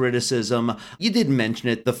any criticism, you did mention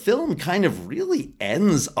it, the film kind of really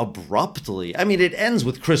ends abruptly. I mean, it ends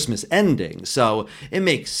with Christmas ending, so it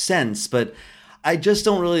makes sense, but I just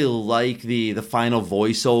don't really like the final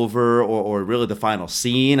voiceover or really the final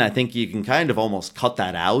scene. I think you can kind of almost cut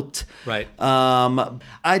that out. Right.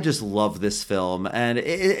 I just love this film, and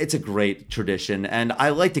it's a great tradition. And I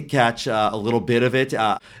like to catch a little bit of it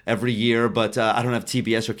every year, but I don't have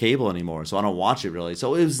TBS or cable anymore, so I don't watch it really.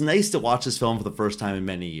 So it was nice to watch this film for the first time in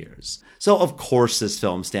many years. So of course this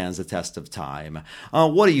film stands the test of time.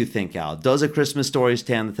 What do you think, Al? Does A Christmas Story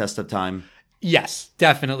stand the test of time? Yes,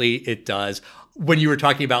 definitely it does. When you were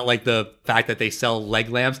talking about like the fact that they sell leg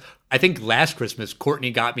lamps, I think last Christmas, Courtney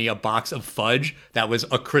got me a box of fudge that was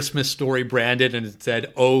A Christmas Story branded and it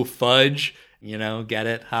said, oh, fudge, get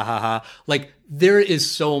it? Ha ha ha. Like there is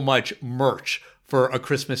so much merch for A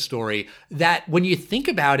Christmas Story that when you think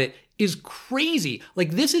about it is crazy.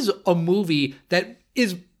 Like this is a movie that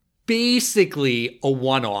is basically a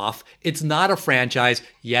one-off. It's not a franchise.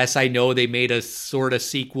 Yes, I know they made a sort of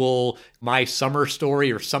sequel, My Summer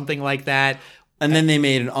Story or something like that. And then they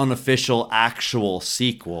made an unofficial actual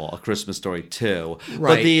sequel, A Christmas Story 2.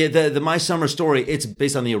 Right. But the My Summer Story, it's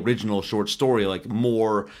based on the original short story, like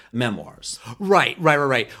more memoirs. Right.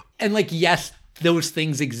 And like, yes, those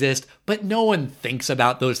things exist, but no one thinks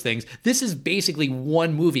about those things. This is basically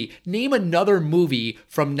one movie. Name another movie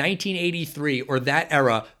from 1983 or that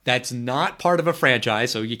era that's not part of a franchise,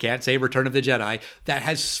 so you can't say Return of the Jedi, that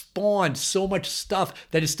has spawned so much stuff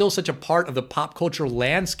that is still such a part of the pop culture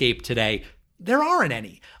landscape today. There aren't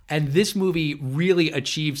any. And this movie really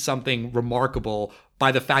achieved something remarkable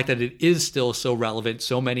by the fact that it is still so relevant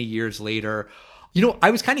so many years later.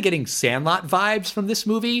 I was kind of getting Sandlot vibes from this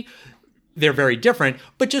movie. They're very different,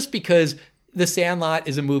 but just because The Sandlot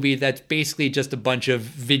is a movie that's basically just a bunch of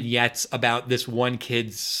vignettes about this one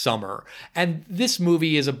kid's summer. And this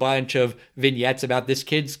movie is a bunch of vignettes about this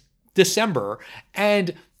kid's December.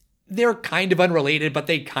 And they're kind of unrelated, but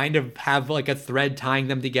they kind of have like a thread tying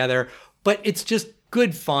them together. But it's just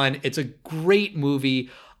good fun. It's a great movie.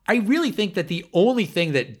 I really think that the only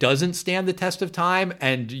thing that doesn't stand the test of time,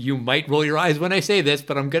 and you might roll your eyes when I say this,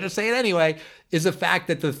 but I'm going to say it anyway, is the fact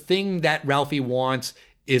that the thing that Ralphie wants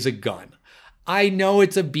is a gun. I know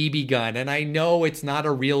it's a BB gun, and I know it's not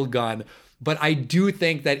a real gun, but I do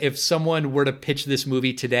think that if someone were to pitch this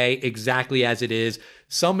movie today exactly as it is,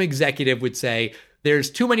 some executive would say,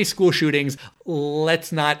 there's too many school shootings.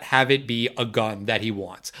 Let's not have it be a gun that he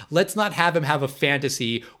wants. Let's not have him have a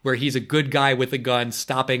fantasy where he's a good guy with a gun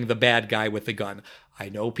stopping the bad guy with a gun. I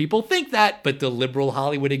know people think that, but the liberal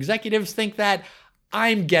Hollywood executives think that.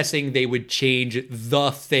 I'm guessing they would change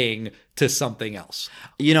the thing to something else.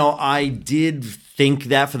 You know, I did think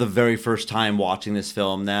that for the very first time watching this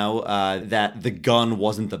film now, that the gun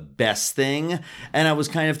wasn't the best thing. And I was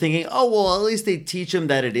kind of thinking, oh, well, at least they teach him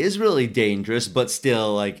that it is really dangerous, but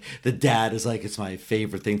still, like, the dad is like, it's my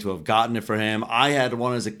favorite thing to have gotten it for him. I had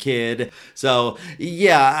one as a kid. So,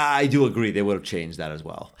 yeah, I do agree they would have changed that as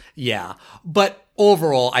well. Yeah, but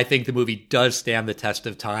overall, I think the movie does stand the test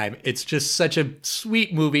of time. It's just such a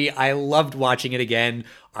sweet movie. I loved watching it again.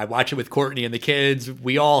 I watch it with Courtney and the kids.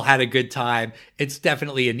 We all had a good time. It's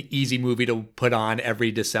definitely an easy movie to put on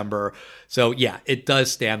every December. So yeah, it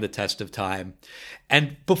does stand the test of time.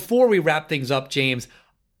 And before we wrap things up, James,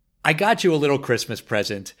 I got you a little Christmas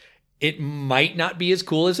present. It might not be as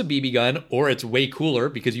cool as a BB gun, or it's way cooler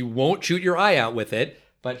because you won't shoot your eye out with it.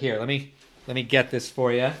 But here, let me get this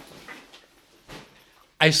for you.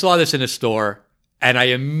 I saw this in a store, and I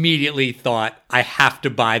immediately thought, I have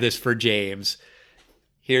to buy this for James.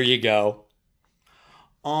 Here you go.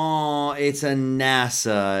 Oh, it's a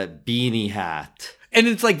NASA beanie hat. And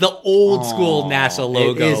it's like the old school NASA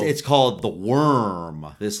logo. It is. It's called the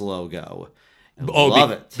Worm, this logo.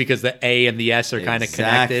 Love it. Because the A and the S are kind of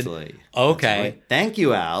connected. Exactly. Okay. Right. Thank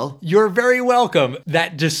you, Al. You're very welcome.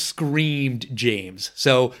 That just screamed James.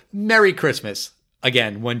 So, Merry Christmas.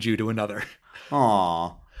 Again, one Jew to another.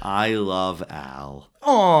 Aw, I love Al.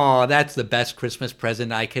 Aw, that's the best Christmas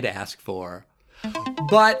present I could ask for.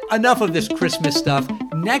 But enough of this Christmas stuff.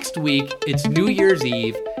 Next week, it's New Year's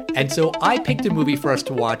Eve, and so I picked a movie for us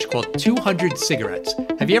to watch called 200 Cigarettes.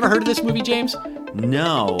 Have you ever heard of this movie, James?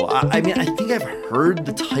 No. I mean, I think I've heard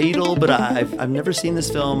the title, but I've never seen this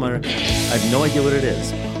film, or I have no idea what it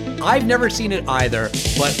is. I've never seen it either,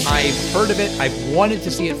 but I've heard of it. I've wanted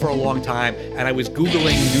to see it for a long time, and I was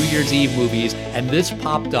Googling New Year's Eve movies, and this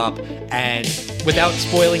popped up, and without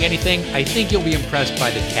spoiling anything, I think you'll be impressed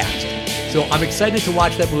by the cast. So I'm excited to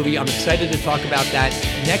watch that movie. I'm excited to talk about that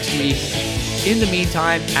next week. In the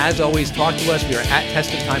meantime, as always, talk to us. We are at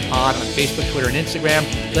Test of Time Pod on Facebook, Twitter, and Instagram.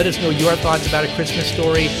 Let us know your thoughts about A Christmas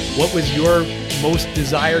Story. What was your most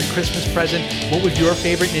desired Christmas present? What was your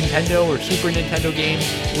favorite Nintendo or Super Nintendo game?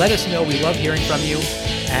 Let us know. We love hearing from you.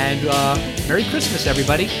 And Merry Christmas,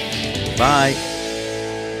 everybody. Bye.